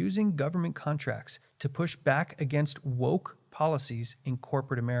in using government contracts to push back against woke policies in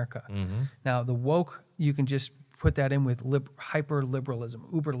corporate America. Now, the woke, you can just put that in with hyper-liberalism,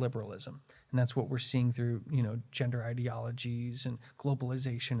 uber-liberalism. And that's what we're seeing through, gender ideologies and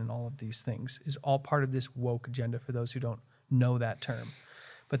globalization and all of these things is all part of this woke agenda for those who don't know that term.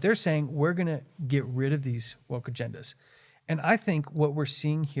 But they're saying we're going to get rid of these woke agendas. And I think what we're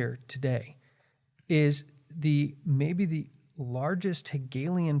seeing here today is maybe the largest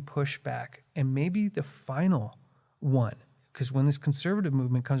Hegelian pushback and maybe the final one. Because when this conservative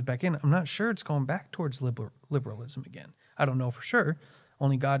movement comes back in, I'm not sure it's going back towards liberalism again. I don't know for sure.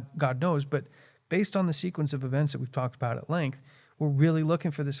 Only God knows. But based on the sequence of events that we've talked about at length, we're really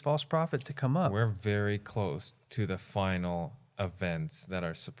looking for this false prophet to come up. We're very close to the final events that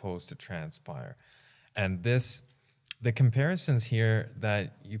are supposed to transpire. And the comparisons here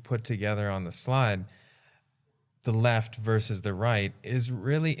that you put together on the slide, the left versus the right, is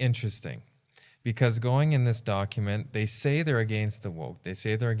really interesting. Because going in this document, they say they're against the woke. They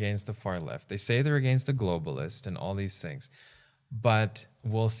say they're against the far left. They say they're against the globalist and all these things. But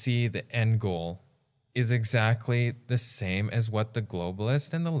we'll see the end goal is exactly the same as what the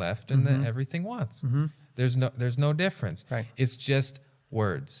globalist and the left and the everything wants. There's no difference. Right. It's just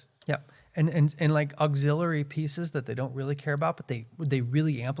words. Yep. and like auxiliary pieces that they don't really care about, but they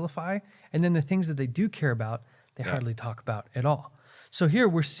really amplify. And then the things that they do care about, they hardly talk about at all. So here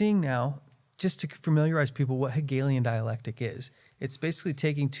we're seeing now, just to familiarize people, what Hegelian dialectic is. It's basically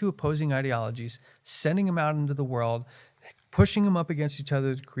taking two opposing ideologies, sending them out into the world, pushing them up against each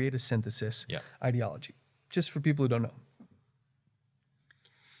other to create a synthesis ideology, just for people who don't know.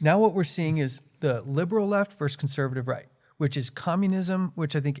 Now what we're seeing is the liberal left versus conservative right, which is communism,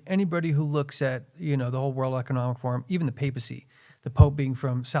 which I think anybody who looks at, the whole World Economic Forum, even the papacy, the Pope being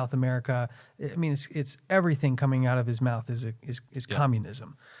from South America, I mean, it's everything coming out of his mouth is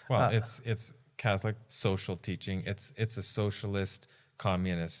communism. Well, it's Catholic social teaching. It's a socialist,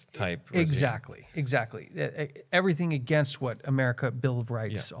 communist type regime. Exactly. Everything against what America, Bill of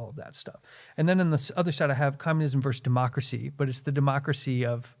Rights, all of that stuff. And then on the other side, I have communism versus democracy, but it's the democracy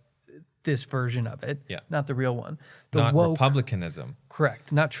of this version of it, not the real one. Not woke, republicanism.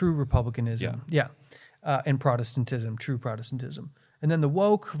 Correct. Not true republicanism. And Protestantism, true Protestantism. And then the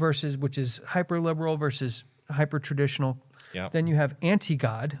woke versus, which is hyper-liberal versus hyper-traditional. Then you have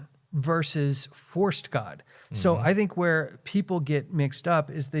anti-God versus forced God. So I think where people get mixed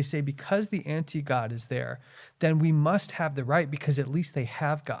up is they say because the anti-God is there, then we must have the right because at least they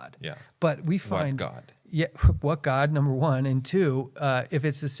have God. But we find... What God? What God, number one, and two, if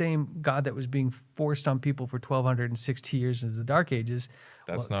it's the same God that was being forced on people for 1,260 years as the Dark Ages,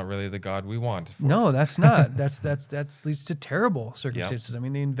 that's not really the God we want. No, that's not. That leads to terrible circumstances. I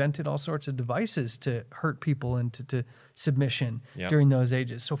mean, they invented all sorts of devices to hurt people into to submission during those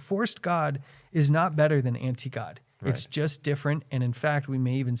ages. So forced God is not better than anti-God. Right. It's just different, and in fact, we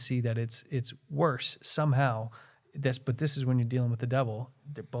may even see that it's worse somehow. But this is when you're dealing with the devil.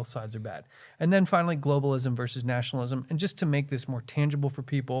 Both sides are bad. And then finally, globalism versus nationalism. And just to make this more tangible for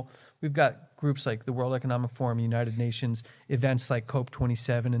people, we've got groups like the World Economic Forum, United Nations, events like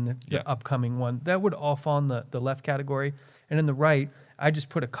COP27 and the upcoming one. That would all fall in the left category. And in the right, I just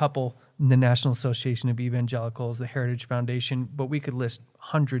put a couple, the National Association of Evangelicals, the Heritage Foundation, but we could list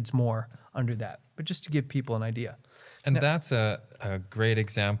hundreds more under that. But just to give people an idea. And that's a great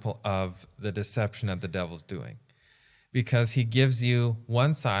example of the deception that the devil's doing. Because he gives you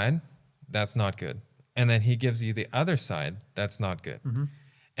one side, that's not good. And then he gives you the other side, that's not good.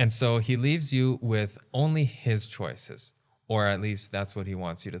 And so he leaves you with only his choices, or at least that's what he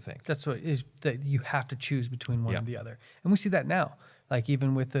wants you to think. That's what is that you have to choose between one or the other. And we see that now. Like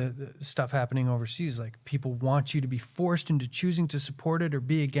even with the stuff happening overseas, like people want you to be forced into choosing to support it or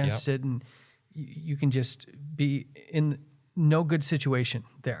be against it. And you can just be in no good situation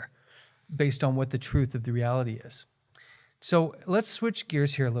there based on what the truth of the reality is. So let's switch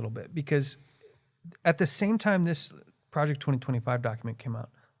gears here a little bit, because at the same time this Project 2025 document came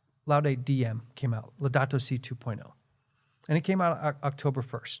out, Laudate DM came out, Laudato Si 2.0, and it came out October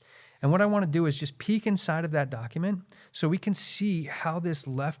 1st. And what I want to do is just peek inside of that document so we can see how this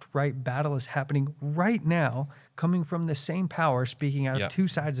left-right battle is happening right now, coming from the same power speaking out of two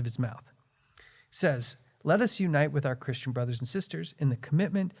sides of its mouth. It says, let us unite with our Christian brothers and sisters in the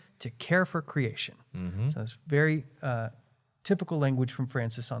commitment to care for creation. So it's very... typical language from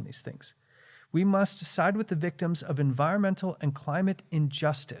Francis on these things. We must side with the victims of environmental and climate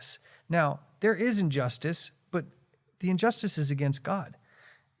injustice. Now, there is injustice, but the injustice is against God,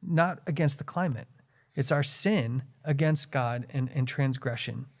 not against the climate. It's our sin against God and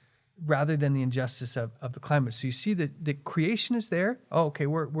transgression rather than the injustice of the climate. So you see that the creation is there. Oh, okay,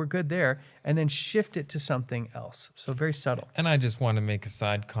 we're good there. And then shift it to something else. So very subtle. And I just want to make a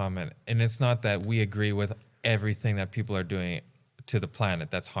side comment. And it's not that we agree with everything that people are doing to the planet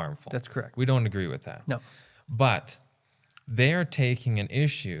that's harmful. That's correct. We don't agree with that. No. But they are taking an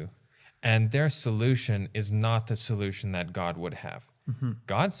issue and their solution is not the solution that God would have.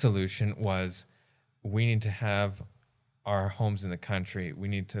 God's solution was we need to have our homes in the country. We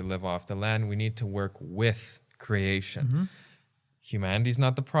need to live off the land. We need to work with creation. Humanity's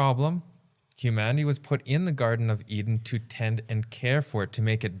not the problem. Humanity was put in the Garden of Eden to tend and care for it, to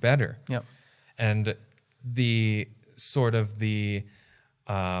make it better. And the sort of the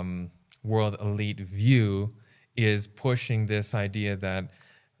world elite view is pushing this idea that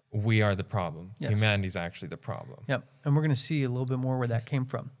we are the problem. Humanity's actually the problem. And we're going to see a little bit more where that came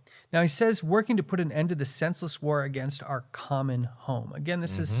from. Now he says, working to put an end to the senseless war against our common home. Again,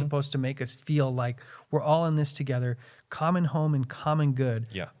 this is supposed to make us feel like we're all in this together. Common home and common good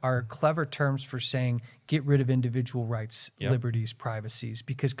are clever terms for saying get rid of individual rights, liberties, privacies,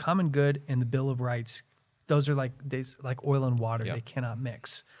 because common good and the Bill of Rights, those are like oil and water. They cannot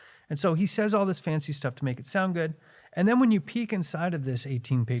mix. And so he says all this fancy stuff to make it sound good. And then when you peek inside of this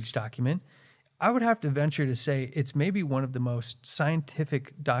 18-page document, I would have to venture to say it's maybe one of the most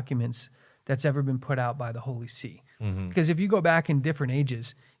scientific documents that's ever been put out by the Holy See. Because if you go back in different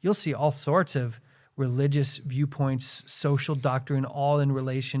ages, you'll see all sorts of religious viewpoints, social doctrine, all in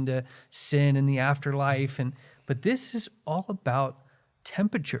relation to sin and the afterlife. But this is all about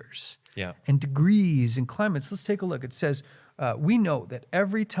temperatures and degrees and climates. Let's take a look. It says, we know that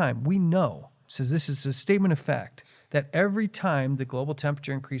every time, says this is a statement of fact, that every time the global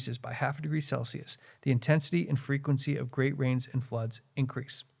temperature increases by 0.5 degree Celsius, the intensity and frequency of great rains and floods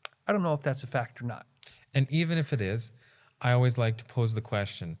increase. I don't know if that's a fact or not. And even if it is, I always like to pose the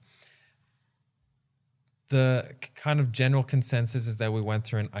question. The kind of general consensus is that we went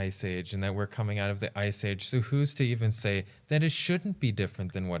through an ice age and that we're coming out of the ice age. So who's to even say that it shouldn't be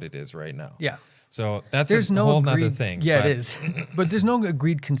different than what it is right now? Yeah. So that's a whole nother thing. Yeah, it is. But there's no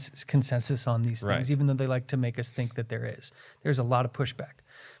agreed consensus on these things, Right. even though they like to make us think that there is. There's a lot of pushback.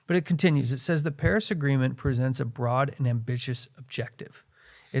 But it continues. It says the Paris Agreement presents a broad and ambitious objective.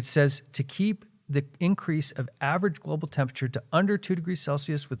 It says to keep the increase of average global temperature to under 2 degrees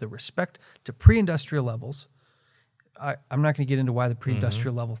Celsius with a respect to pre-industrial levels. I'm not going to get into why the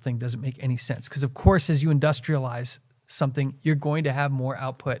pre-industrial level thing doesn't make any sense. Because, of course, as you industrialize something, you're going to have more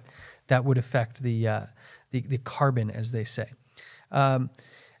output that would affect the carbon, as they say. With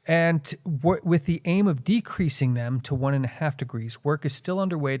the aim of decreasing them to 1.5 degrees, work is still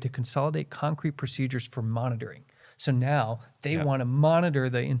underway to consolidate concrete procedures for monitoring. So now they want to monitor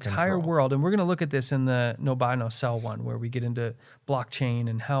the entire world. And we're going to look at this in the no buy, no sell one, where we get into blockchain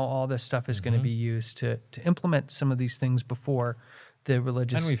and how all this stuff is going to be used to implement some of these things before the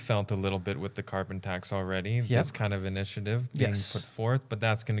religious. And we felt a little bit with the carbon tax already, this kind of initiative being put forth, but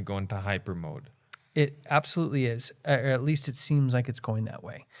that's going to go into hyper mode. It absolutely is, or at least it seems like it's going that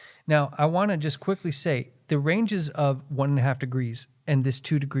way. Now, I want to just quickly say the ranges of 1.5 degrees and this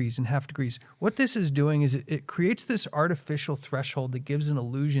 2 degrees and 0.5 degrees, what this is doing is it creates this artificial threshold that gives an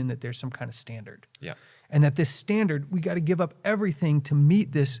illusion that there's some kind of standard. Yeah. And that this standard, we got to give up everything to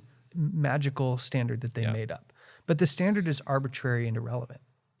meet this magical standard that they made up. But the standard is arbitrary and irrelevant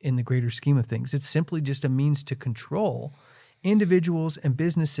in the greater scheme of things. It's simply just a means to control individuals and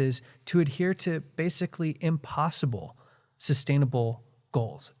businesses to adhere to basically impossible sustainable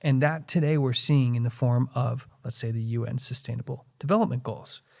goals. And that today we're seeing in the form of, let's say, the UN Sustainable Development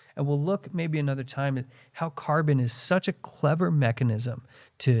Goals. And we'll look maybe another time at how carbon is such a clever mechanism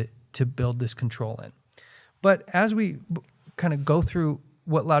to build this control in. But as we kind of go through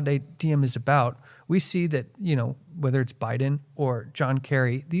what Laudatum is about, we see that, whether it's Biden or John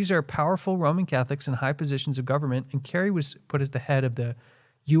Kerry, these are powerful Roman Catholics in high positions of government, and Kerry was put at the head of the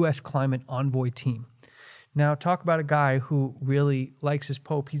U.S. Climate Envoy team. Now, talk about a guy who really likes his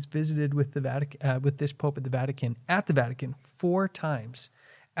Pope. He's visited with the Vatican, with this Pope at the Vatican 4 times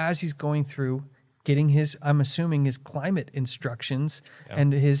as he's going through getting his, I'm assuming, his climate instructions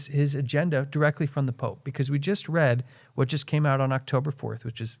and his agenda directly from the Pope. Because we just read what just came out on October 4th,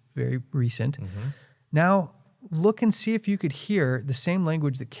 which is very recent. Now, look and see if you could hear the same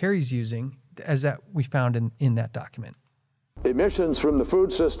language that Kerry's using as that we found in that document. Emissions from the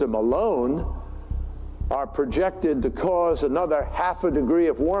food system alone are projected to cause another 0.5 degree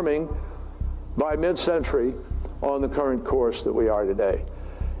of warming by mid-century on the current course that we are today.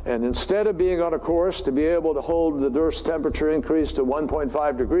 And instead of being on a course to be able to hold the Earth's temperature increase to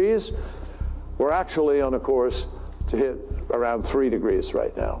 1.5 degrees, we're actually on a course to hit around 3 degrees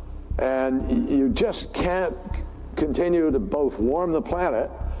right now. And you just can't continue to both warm the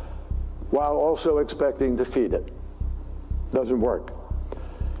planet while also expecting to feed it. Doesn't work.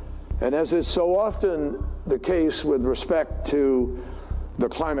 And as is so often the case with respect to the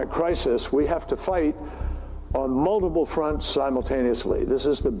climate crisis, we have to fight on multiple fronts simultaneously. This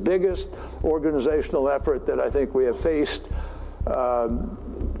is the biggest organizational effort that I think we have faced,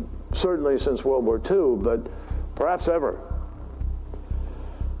 certainly since World War II, but perhaps ever.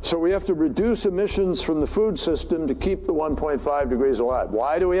 So we have to reduce emissions from the food system to keep the 1.5 degrees alive.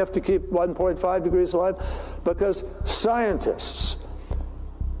 Why do we have to keep 1.5 degrees alive? Because scientists,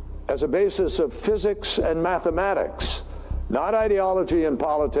 as a basis of physics and mathematics, not ideology and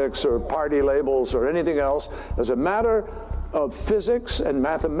politics or party labels or anything else, as a matter of physics and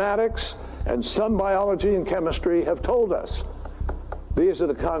mathematics and some biology and chemistry have told us these are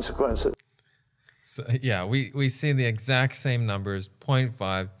the consequences. So, yeah, we see the exact same numbers,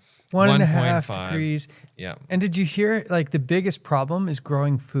 0.5, 1.5 degrees. Yeah. And did you hear, like, the biggest problem is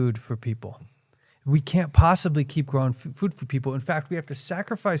growing food for people. We can't possibly keep growing food for people. In fact, we have to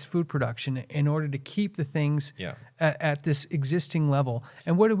sacrifice food production in order to keep the things at this existing level.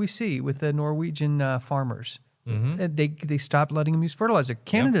 And what do we see with the Norwegian farmers? They stopped letting them use fertilizer.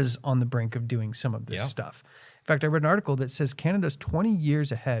 Canada's on the brink of doing some of this stuff. In fact, I read an article that says Canada's 20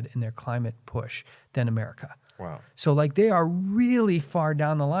 years ahead in their climate push than America. Wow. So like they are really far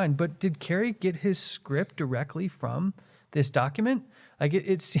down the line. But did Kerry get his script directly from this document? Like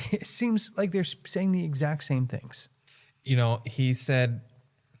it seems like they're saying the exact same things. You know, he said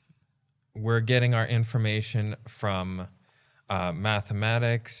we're getting our information from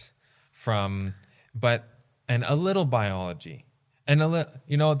mathematics, and a little biology. And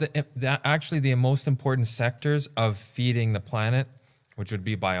actually the most important sectors of feeding the planet, which would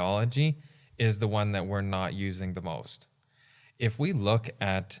be biology, is the one that we're not using the most. If we look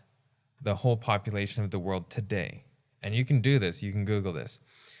at the whole population of the world today, and you can do this, you can Google this.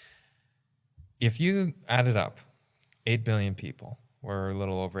 If you add it up, 8 billion people, we're a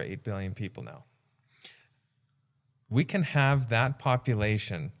little over 8 billion people now. We can have that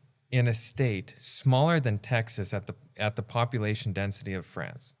population in a state smaller than Texas at the population density of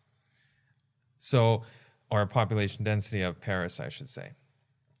France. So, or population density of Paris, I should say.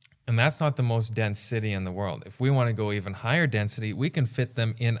 And that's not the most dense city in the world. If we want to go even higher density, we can fit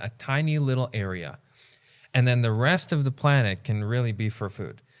them in a tiny little area. And then the rest of the planet can really be for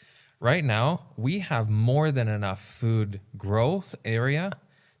food. Right now, we have more than enough food growth area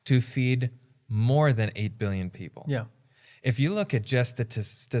to feed more than 8 billion people. Yeah. If you look at just the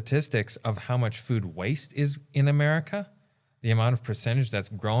statistics of how much food waste is in America, the amount of percentage that's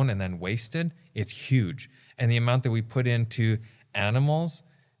grown and then wasted, it's huge. And the amount that we put into animals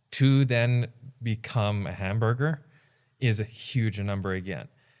to then become a hamburger is a huge number again.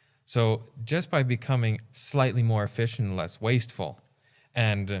 So just by becoming slightly more efficient and less wasteful,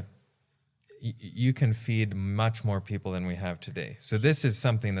 and you can feed much more people than we have today. So this is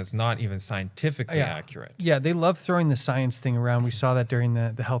something that's not even scientifically accurate. Yeah, they love throwing the science thing around. We saw that during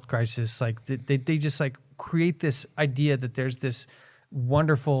the health crisis. Like they just like create this idea that there's this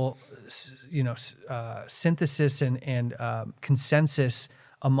wonderful, synthesis and consensus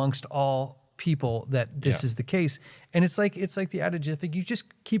amongst all people that this is the case. And it's like the adage, if you just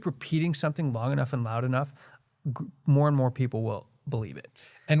keep repeating something long enough and loud enough, more and more people will believe it.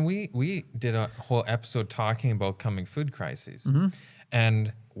 And we did a whole episode talking about coming food crises.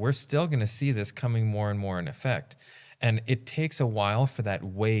 And we're still going to see this coming more and more in effect. And it takes a while for that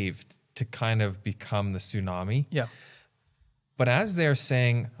wave to kind of become the tsunami. Yeah. But as they're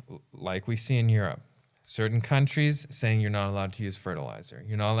saying, like we see in Europe, certain countries saying you're not allowed to use fertilizer,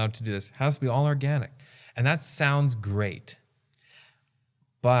 you're not allowed to do this, it has to be all organic. And that sounds great.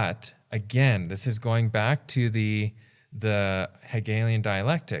 But again, this is going back to the Hegelian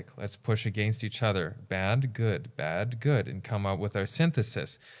dialectic. Let's push against each other. Bad, good, and come up with our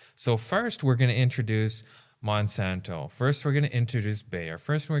synthesis. So first we're going to introduce Monsanto. First we're going to introduce Bayer.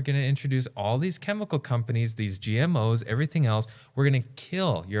 First we're going to introduce all these chemical companies, these GMOs, everything else. We're going to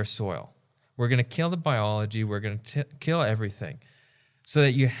kill your soil. We're going to kill the biology. We're going to kill everything. So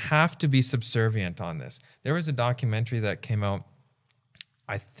that you have to be subservient on this. There was a documentary that came out,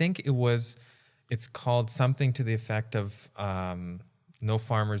 I think it's called something to the effect of No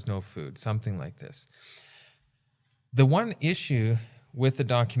Farmers, No Food, something like this. The one issue with the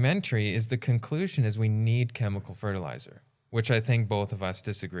documentary is the conclusion is we need chemical fertilizer, which I think both of us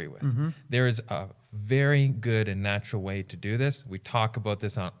disagree with. There is a very good and natural way to do this. We talk about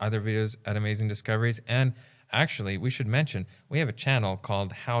this on other videos at Amazing Discoveries. And actually, we should mention, we have a channel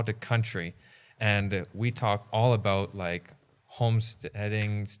called How to Country. And we talk all about like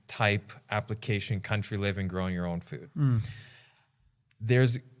homesteading type application, country living, growing your own food.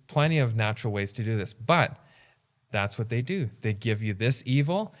 There's plenty of natural ways to do this, but that's what they do. They give you this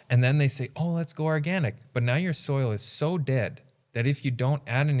evil, and then they say, oh, let's go organic. But now your soil is so dead that if you don't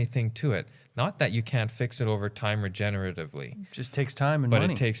add anything to it, not that you can't fix it over time regeneratively. It just takes time and but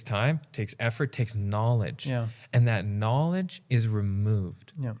money. It takes time, takes effort, takes knowledge. Yeah. And that knowledge is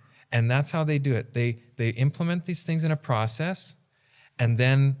removed. Yeah. And that's how they do it. They implement these things in a process, and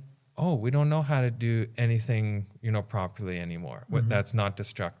then, oh, we don't know how to do anything, properly anymore. That's not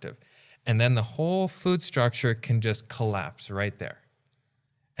destructive. And then the whole food structure can just collapse right there.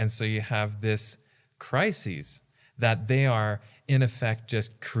 And so you have this crisis that they are, in effect,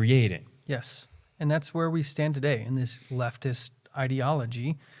 just creating. Yes. And that's where we stand today in this leftist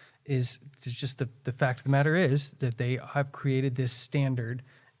ideology. Is just the fact of the matter is that they have created this standard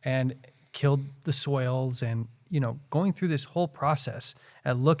and killed the soils and, going through this whole process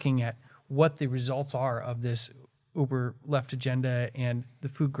and looking at what the results are of this uber left agenda and the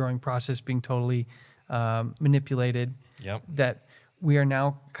food growing process being totally manipulated. Yep. That we are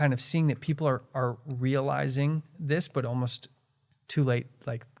now kind of seeing that people are realizing this, but almost too late.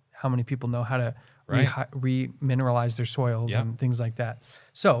 Like how many people know how to Right. Remineralize their soils Yep. and things like that.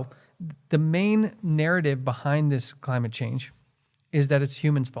 So the main narrative behind this climate change is that it's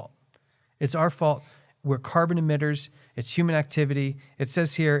humans' fault. It's our fault. We're carbon emitters. It's human activity. It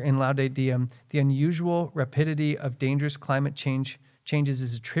says here in Laude Diem, the unusual rapidity of dangerous climate changes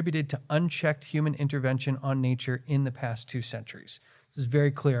is attributed to unchecked human intervention on nature in the past 2 centuries. This is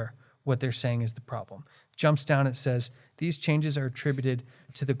very clear what they're saying is the problem. Jumps down, it says, these changes are attributed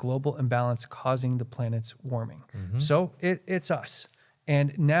to the global imbalance causing the planet's warming. So it's us.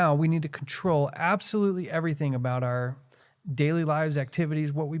 And now we need to control absolutely everything about our daily lives,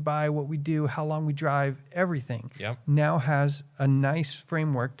 activities, what we buy, what we do, how long we drive, everything now has a nice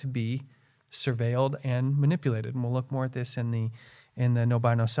framework to be surveilled and manipulated. And we'll look more at this in the No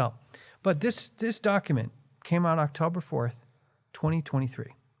Buy, No Sell. But this document came out October 4th,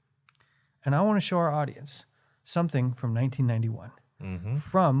 2023. And I want to show our audience something from 1991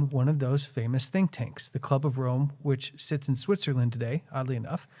 from one of those famous think tanks, the Club of Rome, which sits in Switzerland today, oddly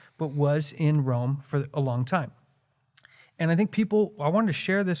enough, but was in Rome for a long time. And I think I wanted to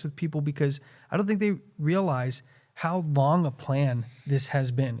share this with people because I don't think they realize how long a plan this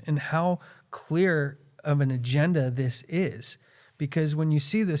has been and how clear of an agenda this is. Because when you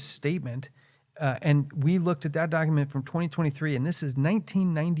see this statement, and we looked at that document from 2023, and this is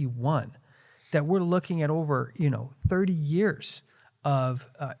 1991, that we're looking at over 30 years of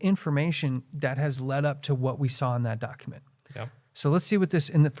information that has led up to what we saw in that document. Yep. So let's see what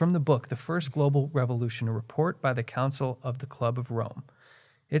this, from the book, The First Global Revolution, a report by the Council of the Club of Rome.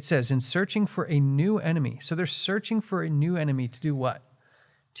 It says, in searching for a new enemy. So they're searching for a new enemy to do what?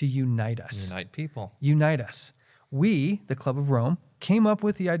 To unite us. Unite people. Unite us. We, the Club of Rome, came up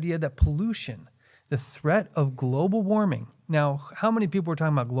with the idea that pollution, the threat of global warming. Now, how many people were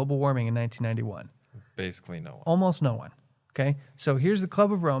talking about global warming in 1991? Basically no one. Almost no one. Okay, so here's the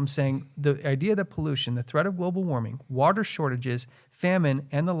Club of Rome saying the idea that pollution, the threat of global warming, water shortages, famine,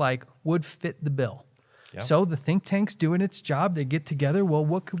 and the like would fit the bill. Yep. So the think tank's doing its job. They get together. Well,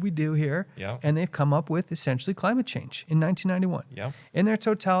 what could we do here? Yep. And they've come up with essentially climate change in 1991. Yep. In their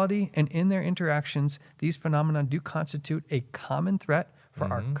totality and in their interactions, these phenomena do constitute a common threat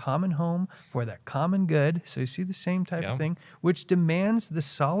for our common home, for that common good. So you see the same type of thing, which demands the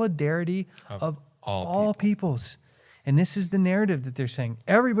solidarity of all peoples. And this is the narrative that they're saying.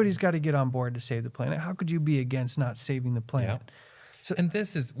 Everybody's got to get on board to save the planet. How could you be against not saving the planet? Yeah. So, and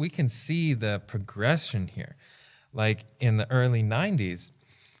we can see the progression here. Like in the early 90s,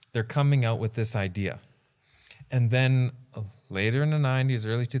 they're coming out with this idea. And then later in the 90s,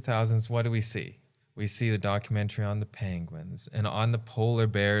 early 2000s, what do we see? We see the documentary on the penguins and on the polar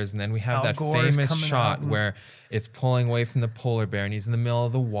bears. And then we have that famous shot where it's pulling away from the polar bear and he's in the middle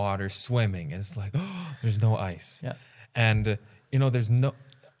of the water swimming. And it's like, oh, there's no ice. Yeah. And, there's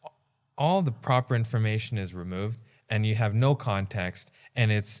all the proper information is removed and you have no context. And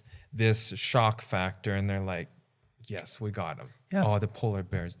it's this shock factor. And they're like, yes, we got them. Yeah. Oh, the polar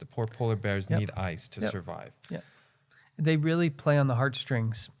bears, the poor polar bears need ice to survive. Yeah. They really play on the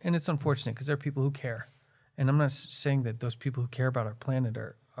heartstrings, and it's unfortunate because there are people who care. And I'm not saying that those people who care about our planet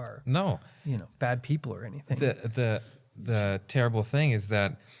are no, bad people or anything. The terrible thing is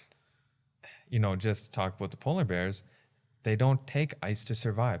that, just to talk about the polar bears, they don't take ice to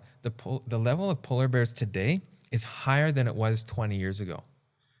survive. The level of polar bears today is higher than it was 20 years ago.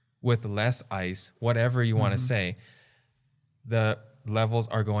 With less ice, whatever you want to say, the levels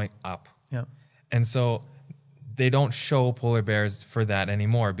are going up. Yeah. And so they don't show polar bears for that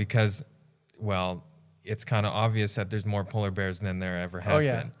anymore because, well, it's kind of obvious that there's more polar bears than there ever has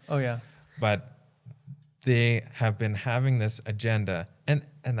been. Oh, yeah. But they have been having this agenda, and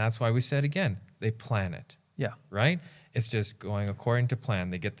that's why we said again, they plan it. Yeah. Right? It's just going according to plan.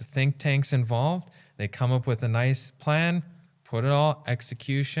 They get the think tanks involved. They come up with a nice plan, put it all,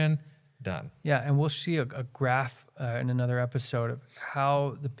 execution, done. Yeah, and we'll see a graph in another episode of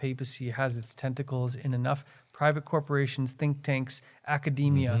how the papacy has its tentacles in enough private corporations, think tanks,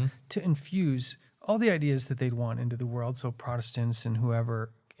 academia to infuse all the ideas that they'd want into the world so Protestants and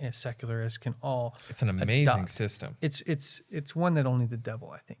whoever secularists can all It's an amazing adopt. system. It's one that only the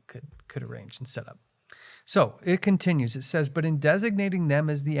devil, I think, could arrange and set up. So it continues. It says, but in designating them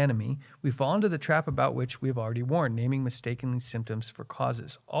as the enemy, we fall into the trap about which we have already warned, naming mistakenly symptoms for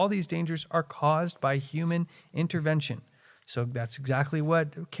causes. All these dangers are caused by human intervention. So that's exactly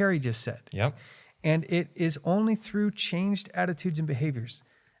what Carrie just said. Yep. And it is only through changed attitudes and behaviors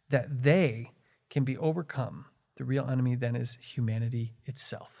that they can be overcome. The real enemy then is humanity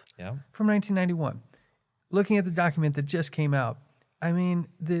itself. Yeah. From 1991. Looking at the document that just came out, I mean,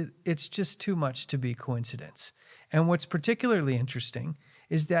 it's just too much to be coincidence. And what's particularly interesting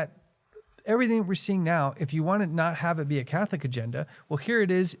is that everything we're seeing now, if you want to not have it be a Catholic agenda, well, here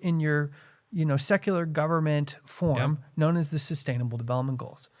it is in your, secular government form known as the Sustainable Development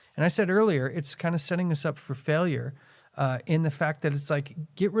Goals. And I said earlier, it's kind of setting us up for failure in the fact that it's like,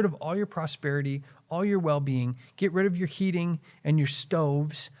 get rid of all your prosperity, all your well-being, get rid of your heating and your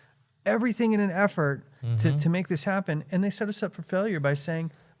stoves, everything in an effort to make this happen. And they set us up for failure by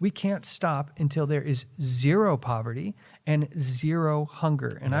saying, we can't stop until there is zero poverty and zero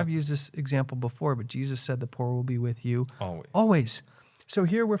hunger. And I've used this example before, but Jesus said the poor will be with you always. So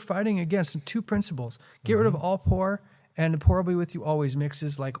here we're fighting against two principles. Get rid of all poor, and the poor will be with you always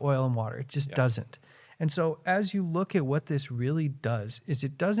mixes like oil and water. It just doesn't. And so as you look at what this really does, is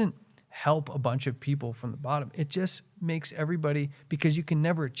it doesn't help a bunch of people from the bottom. It just makes everybody, because you can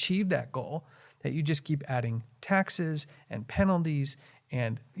never achieve that goal, that you just keep adding taxes and penalties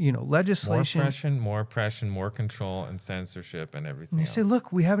and, legislation. More oppression, more control and censorship and everything And you else. say,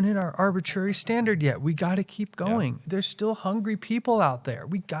 look, we haven't hit our arbitrary standard yet. We got to keep going. Yeah. There's still hungry people out there.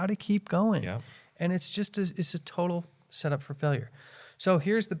 We got to keep going. Yeah. And it's just it's a total setup for failure. So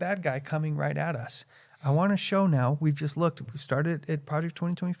here's the bad guy coming right at us. I want to show now, we've just looked, we started at Project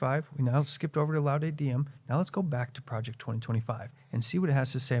 2025. We now skipped over to Laudate Diem. Now let's go back to Project 2025 and see what it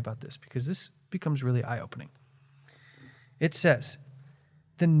has to say about this, because this becomes really eye-opening. It says,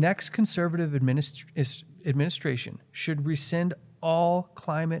 the next conservative administration should rescind all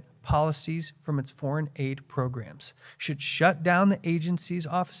climate policies from its foreign aid programs, should shut down the agency's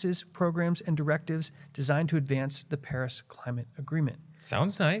offices, programs, and directives designed to advance the Paris Climate Agreement.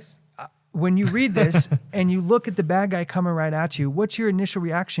 Sounds nice. When you read this and you look at the bad guy coming right at you, what's your initial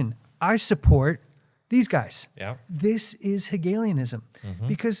reaction? I support these guys. Yeah. This is Hegelianism,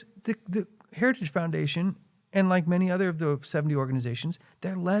 because the Heritage Foundation, and like many other of the 70 organizations,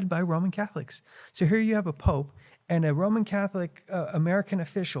 they're led by Roman Catholics. So here you have a pope and a Roman Catholic American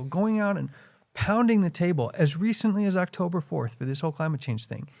official going out and pounding the table as recently as October 4th for this whole climate change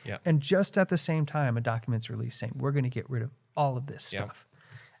thing. Yeah. And just at the same time, a document's released saying, we're going to get rid of all of this stuff.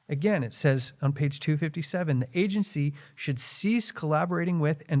 Again, it says on page 257, the agency should cease collaborating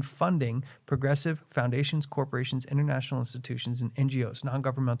with and funding progressive foundations, corporations, international institutions, and NGOs,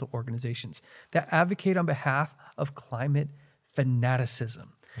 non-governmental organizations, that advocate on behalf of climate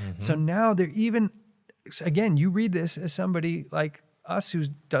fanaticism. So now they're even, again, you read this as somebody like us who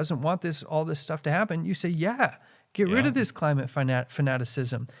doesn't want all this stuff to happen. You say, get rid of this climate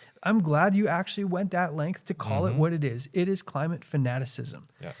fanaticism. I'm glad you actually went that length to call it what it is. It is climate fanaticism.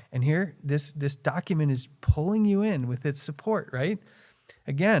 Yeah. And here, this document is pulling you in with its support, right?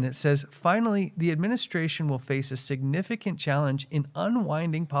 Again, it says, finally, the administration will face a significant challenge in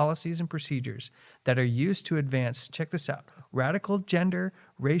unwinding policies and procedures that are used to advance, check this out, radical gender,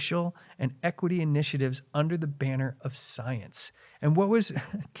 racial, and equity initiatives under the banner of science. And what was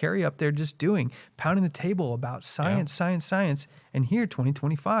Kerry up there just doing? Pounding the table about science, science. And here,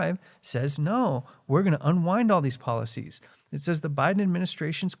 2025 says, no, we're going to unwind all these policies. It says the Biden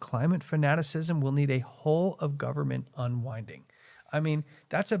administration's climate fanaticism will need a whole of government unwinding. I mean,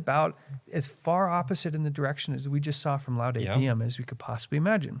 that's about as far opposite in the direction as we just saw from Laudate Diem as we could possibly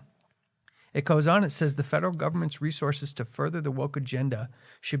imagine. It goes on, it says the federal government's resources to further the woke agenda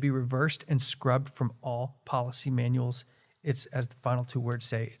should be reversed and scrubbed from all policy manuals. It's, as the final two words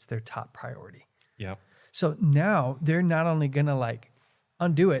say, it's their top priority. Yep. So now they're not only going to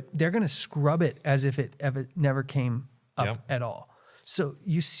undo it, they're going to scrub it as if it never came up at all. So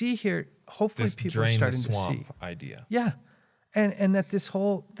you see here, hopefully this people are starting to see. Idea. Yeah. And that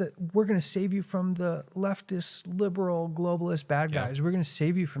that we're going to save you from the leftist, liberal, globalist bad guys. We're going to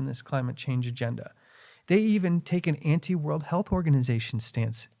save you from this climate change agenda. They even take an anti-World Health Organization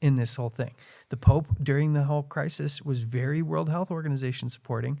stance in this whole thing. The Pope, during the whole crisis, was very World Health Organization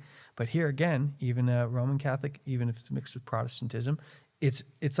supporting. But here again, even a Roman Catholic, even if it's mixed with Protestantism, it's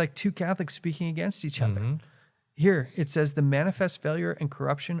like two Catholics speaking against each other. Here, it says the manifest failure and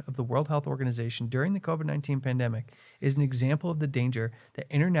corruption of the World Health Organization during the COVID-19 pandemic is an example of the danger that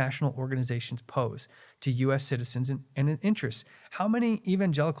international organizations pose to U.S. citizens and interests. How many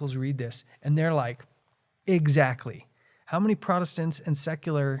evangelicals read this and they're like, exactly. How many Protestants and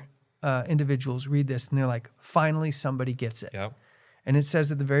secular individuals read this and they're like, finally somebody gets it. Yep. And it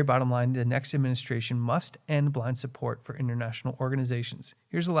says at the very bottom line, the next administration must end blind support for international organizations.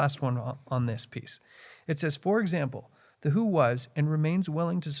 Here's the last one on this piece. It says, for example, the WHO was and remains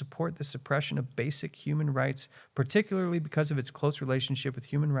willing to support the suppression of basic human rights, particularly because of its close relationship with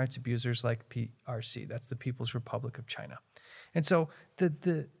human rights abusers like PRC. That's the People's Republic of China. And so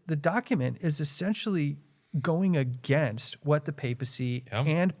the document is essentially going against what the papacy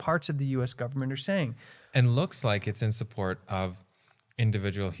and parts of the U.S. government are saying. And looks like it's in support of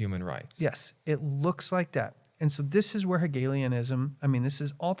individual human rights. Yes, it looks like that. And so this is where Hegelianism, this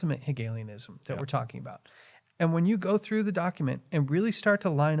is ultimate Hegelianism that we're talking about. And when you go through the document and really start to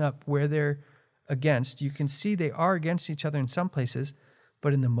line up where they're against, you can see they are against each other in some places,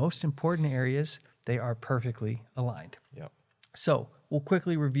 but in the most important areas, they are perfectly aligned. Yep. So we'll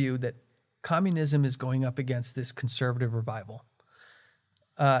quickly review that communism is going up against this conservative revival.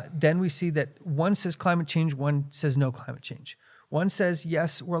 Then we see that one says climate change, one says no climate change. One says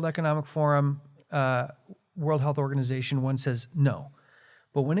yes, World Economic Forum, World Health Organization, one says no.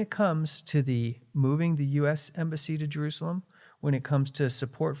 But when it comes to the moving the U.S. embassy to Jerusalem, when it comes to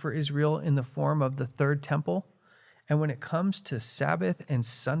support for Israel in the form of the third temple, and when it comes to Sabbath and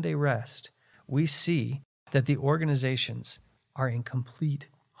Sunday rest, we see that the organizations are in complete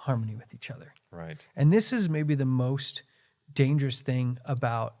harmony with each other. Right. And this is maybe the most dangerous thing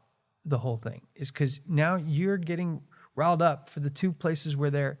about the whole thing, is because now you're getting riled up for the two places where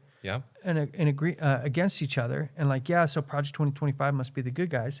they're and agree against each other, and like, yeah, so Project 2025 must be the good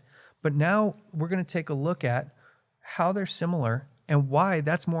guys. But now we're going to take a look at how they're similar and why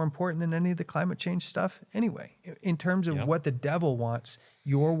that's more important than any of the climate change stuff anyway, in terms of what the devil wants: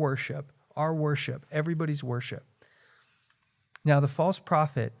 your worship, our worship, everybody's worship. Now, the false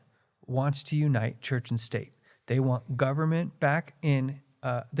prophet wants to unite church and state. They want government back in,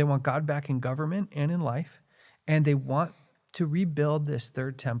 they want God back in government and in life, and they want to rebuild this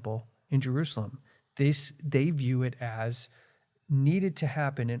third temple in Jerusalem. They view it as needed to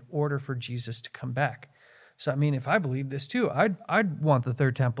happen in order for Jesus to come back. So, if I believe this too, I'd want the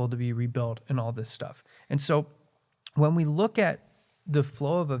third temple to be rebuilt and all this stuff. And so when we look at the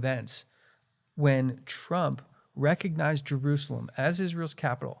flow of events, when Trump recognized Jerusalem as Israel's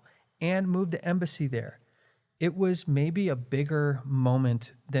capital and moved the embassy there, it was maybe a bigger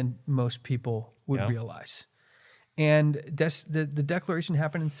moment than most people would realize. And the declaration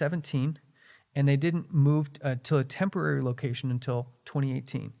happened in 2017, and they didn't move to a temporary location until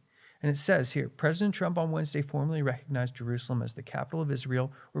 2018. And it says here, President Trump on Wednesday formally recognized Jerusalem as the capital of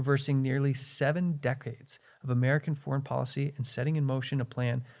Israel, reversing nearly 7 decades of American foreign policy and setting in motion a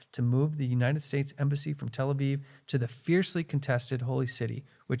plan to move the United States Embassy from Tel Aviv to the fiercely contested holy city,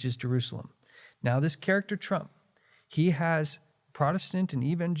 which is Jerusalem. Now, this character Trump, he has Protestant and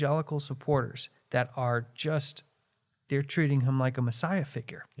evangelical supporters that are just, they're treating him like a Messiah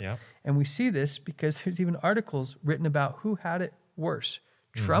figure. Yeah. And we see this because there's even articles written about who had it worse,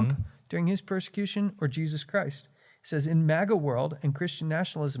 Trump during his persecution or Jesus Christ. It says, in MAGA world and Christian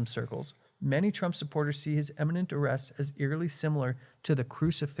nationalism circles, many Trump supporters see his imminent arrest as eerily similar to the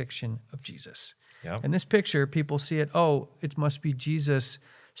crucifixion of Jesus. Yep. In this picture, people see it, oh, it must be Jesus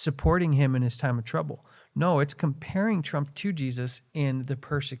supporting him in his time of trouble. No, it's comparing Trump to Jesus in the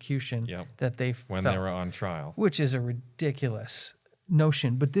persecution that they when felt, they were on trial, which is a ridiculous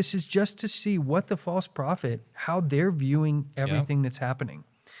notion. But this is just to see what the false prophet, how they're viewing everything that's happening.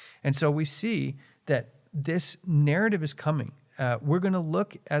 And so we see that this narrative is coming. We're going to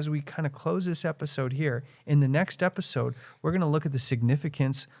look, as we kind of close this episode here, in the next episode, we're going to look at the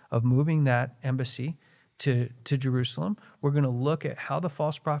significance of moving that embassy to Jerusalem. We're going to look at how the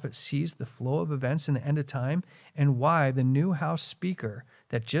false prophet sees the flow of events in the end of time, and why the new House Speaker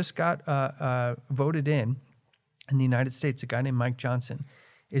that just got voted in the United States, a guy named Mike Johnson,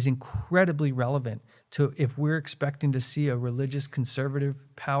 is incredibly relevant to if we're expecting to see a religious conservative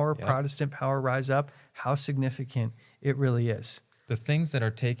power, Protestant power rise up, how significant it really is. The things that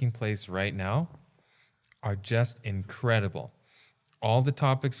are taking place right now are just incredible. All the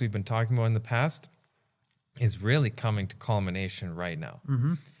topics we've been talking about in the past is really coming to culmination right now.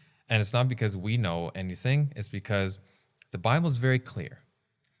 And it's not because we know anything, it's because the Bible is very clear.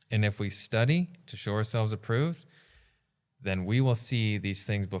 And if we study to show ourselves approved, then we will see these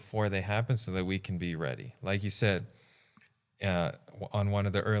things before they happen so that we can be ready. Like you said on one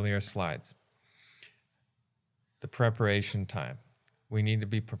of the earlier slides, the preparation time. We need to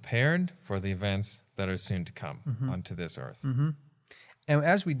be prepared for the events that are soon to come onto this earth. And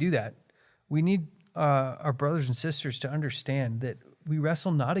as we do that, we need our brothers and sisters to understand that we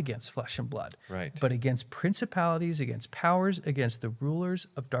wrestle not against flesh and blood, but against principalities, against powers, against the rulers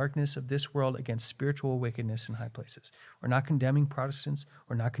of darkness of this world, against spiritual wickedness in high places. We're not condemning Protestants.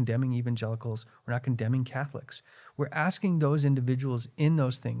 We're not condemning evangelicals. We're not condemning Catholics. We're asking those individuals in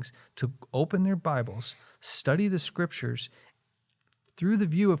those things to open their Bibles, study the scriptures through the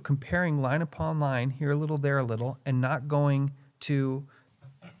view of comparing line upon line, here a little, there a little, and not going to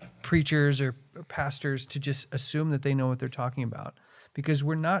preachers or pastors to just assume that they know what they're talking about. Because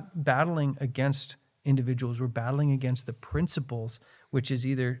we're not battling against individuals, we're battling against the principles which is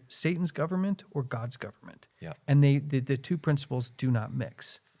either Satan's government or God's government. Yeah. And the two principles do not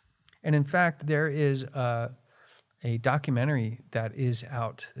mix. And in fact, there is a documentary that is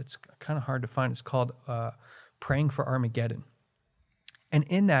out. It's kind of hard to find. It's called Praying for Armageddon. And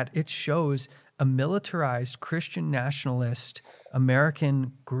in that, it shows a militarized Christian nationalist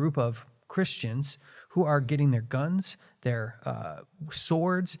American group of Christians who are getting their guns, their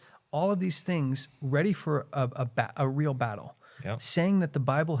swords, all of these things ready for a real battle. Yep. Saying that the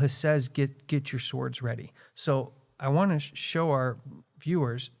Bible has says, get your swords ready. So I want to show our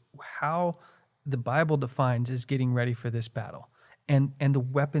viewers how the Bible defines as getting ready for this battle and the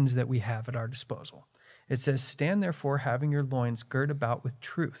weapons that we have at our disposal. It says, stand therefore having your loins girt about with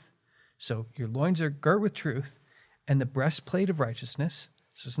truth. So your loins are girt with truth and the breastplate of righteousness.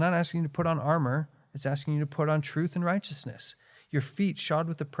 So it's not asking you to put on armor. It's asking you to put on truth and righteousness. Your feet shod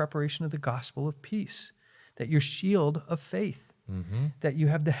with the preparation of the gospel of peace. That your shield of faith. That you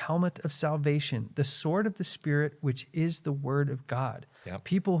have the helmet of salvation, the sword of the Spirit, which is the word of God. Yep.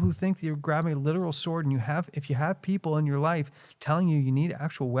 People who think that you're grabbing a literal sword, and if you have people in your life telling you need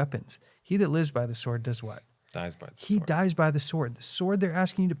actual weapons, he that lives by the sword does what? Dies by the He sword. dies by the sword. The sword they're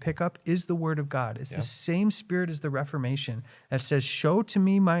asking you to pick up is the word of God. It's Yep. the same Spirit as the Reformation that says, show to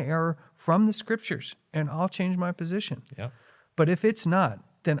me my error from the scriptures, and I'll change my position. Yep. But if it's not,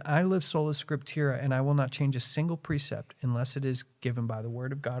 then I live sola scriptura, and I will not change a single precept unless it is given by the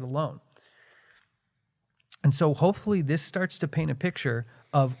word of God alone. And so hopefully this starts to paint a picture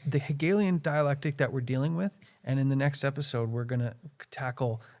of the Hegelian dialectic that we're dealing with. And in the next episode, we're going to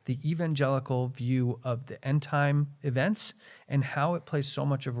tackle the evangelical view of the end time events and how it plays so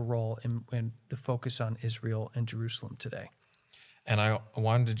much of a role in the focus on Israel and Jerusalem today. And I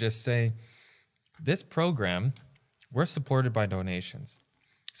wanted to just say, this program, we're supported by donations.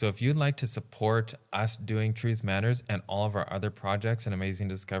 So if you'd like to support us doing Truth Matters and all of our other projects and amazing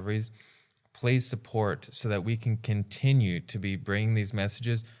discoveries, please support so that we can continue to be bringing these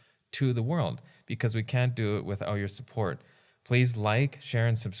messages to the world, because we can't do it without your support. Please like, share,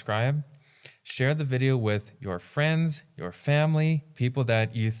 and subscribe. Share the video with your friends, your family, people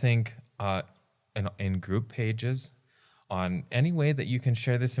that you think in group pages, on any way that you can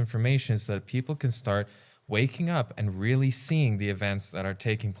share this information so that people can start waking up and really seeing the events that are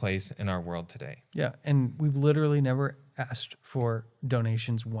taking place in our world today. Yeah, and we've literally never asked for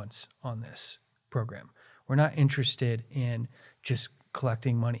donations once on this program. We're not interested in just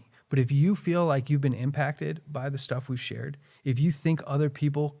collecting money. But if you feel like you've been impacted by the stuff we've shared, if you think other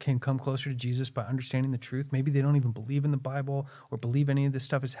people can come closer to Jesus by understanding the truth, maybe they don't even believe in the Bible or believe any of this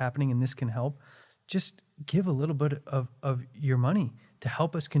stuff is happening and this can help, just give a little bit of your money to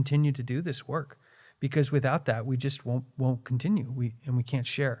help us continue to do this work. Because without that, we just won't continue. We can't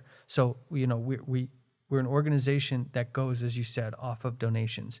share. So we're an organization that goes, as you said, off of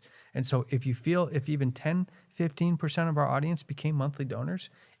donations. And so if even 10, 15% of our audience became monthly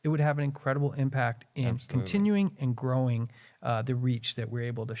donors, it would have an incredible impact in Absolutely. continuing and growing the reach that we're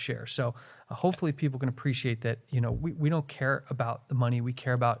able to share. So hopefully people can appreciate that. We don't care about the money. We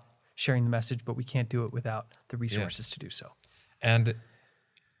care about sharing the message, but we can't do it without the resources to do so. And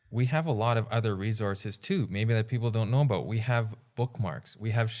we have a lot of other resources too, maybe that people don't know about. We have bookmarks,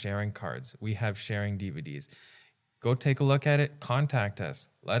 we have sharing cards, we have sharing DVDs. Go take a look at it, contact us.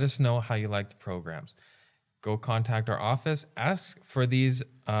 Let us know how you like the programs. Go contact our office, ask for these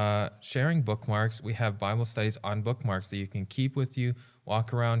sharing bookmarks. We have Bible studies on bookmarks that you can keep with you,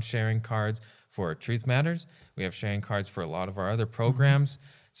 walk around sharing cards for Truth Matters. We have sharing cards for a lot of our other programs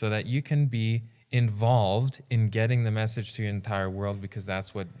so that you can be involved in getting the message to the entire world, because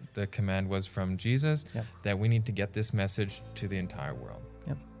that's what the command was from Jesus, that we need to get this message to the entire world.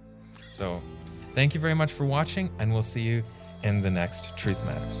 Yep. So thank you very much for watching, and we'll see you in the next Truth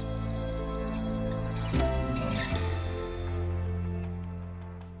Matters.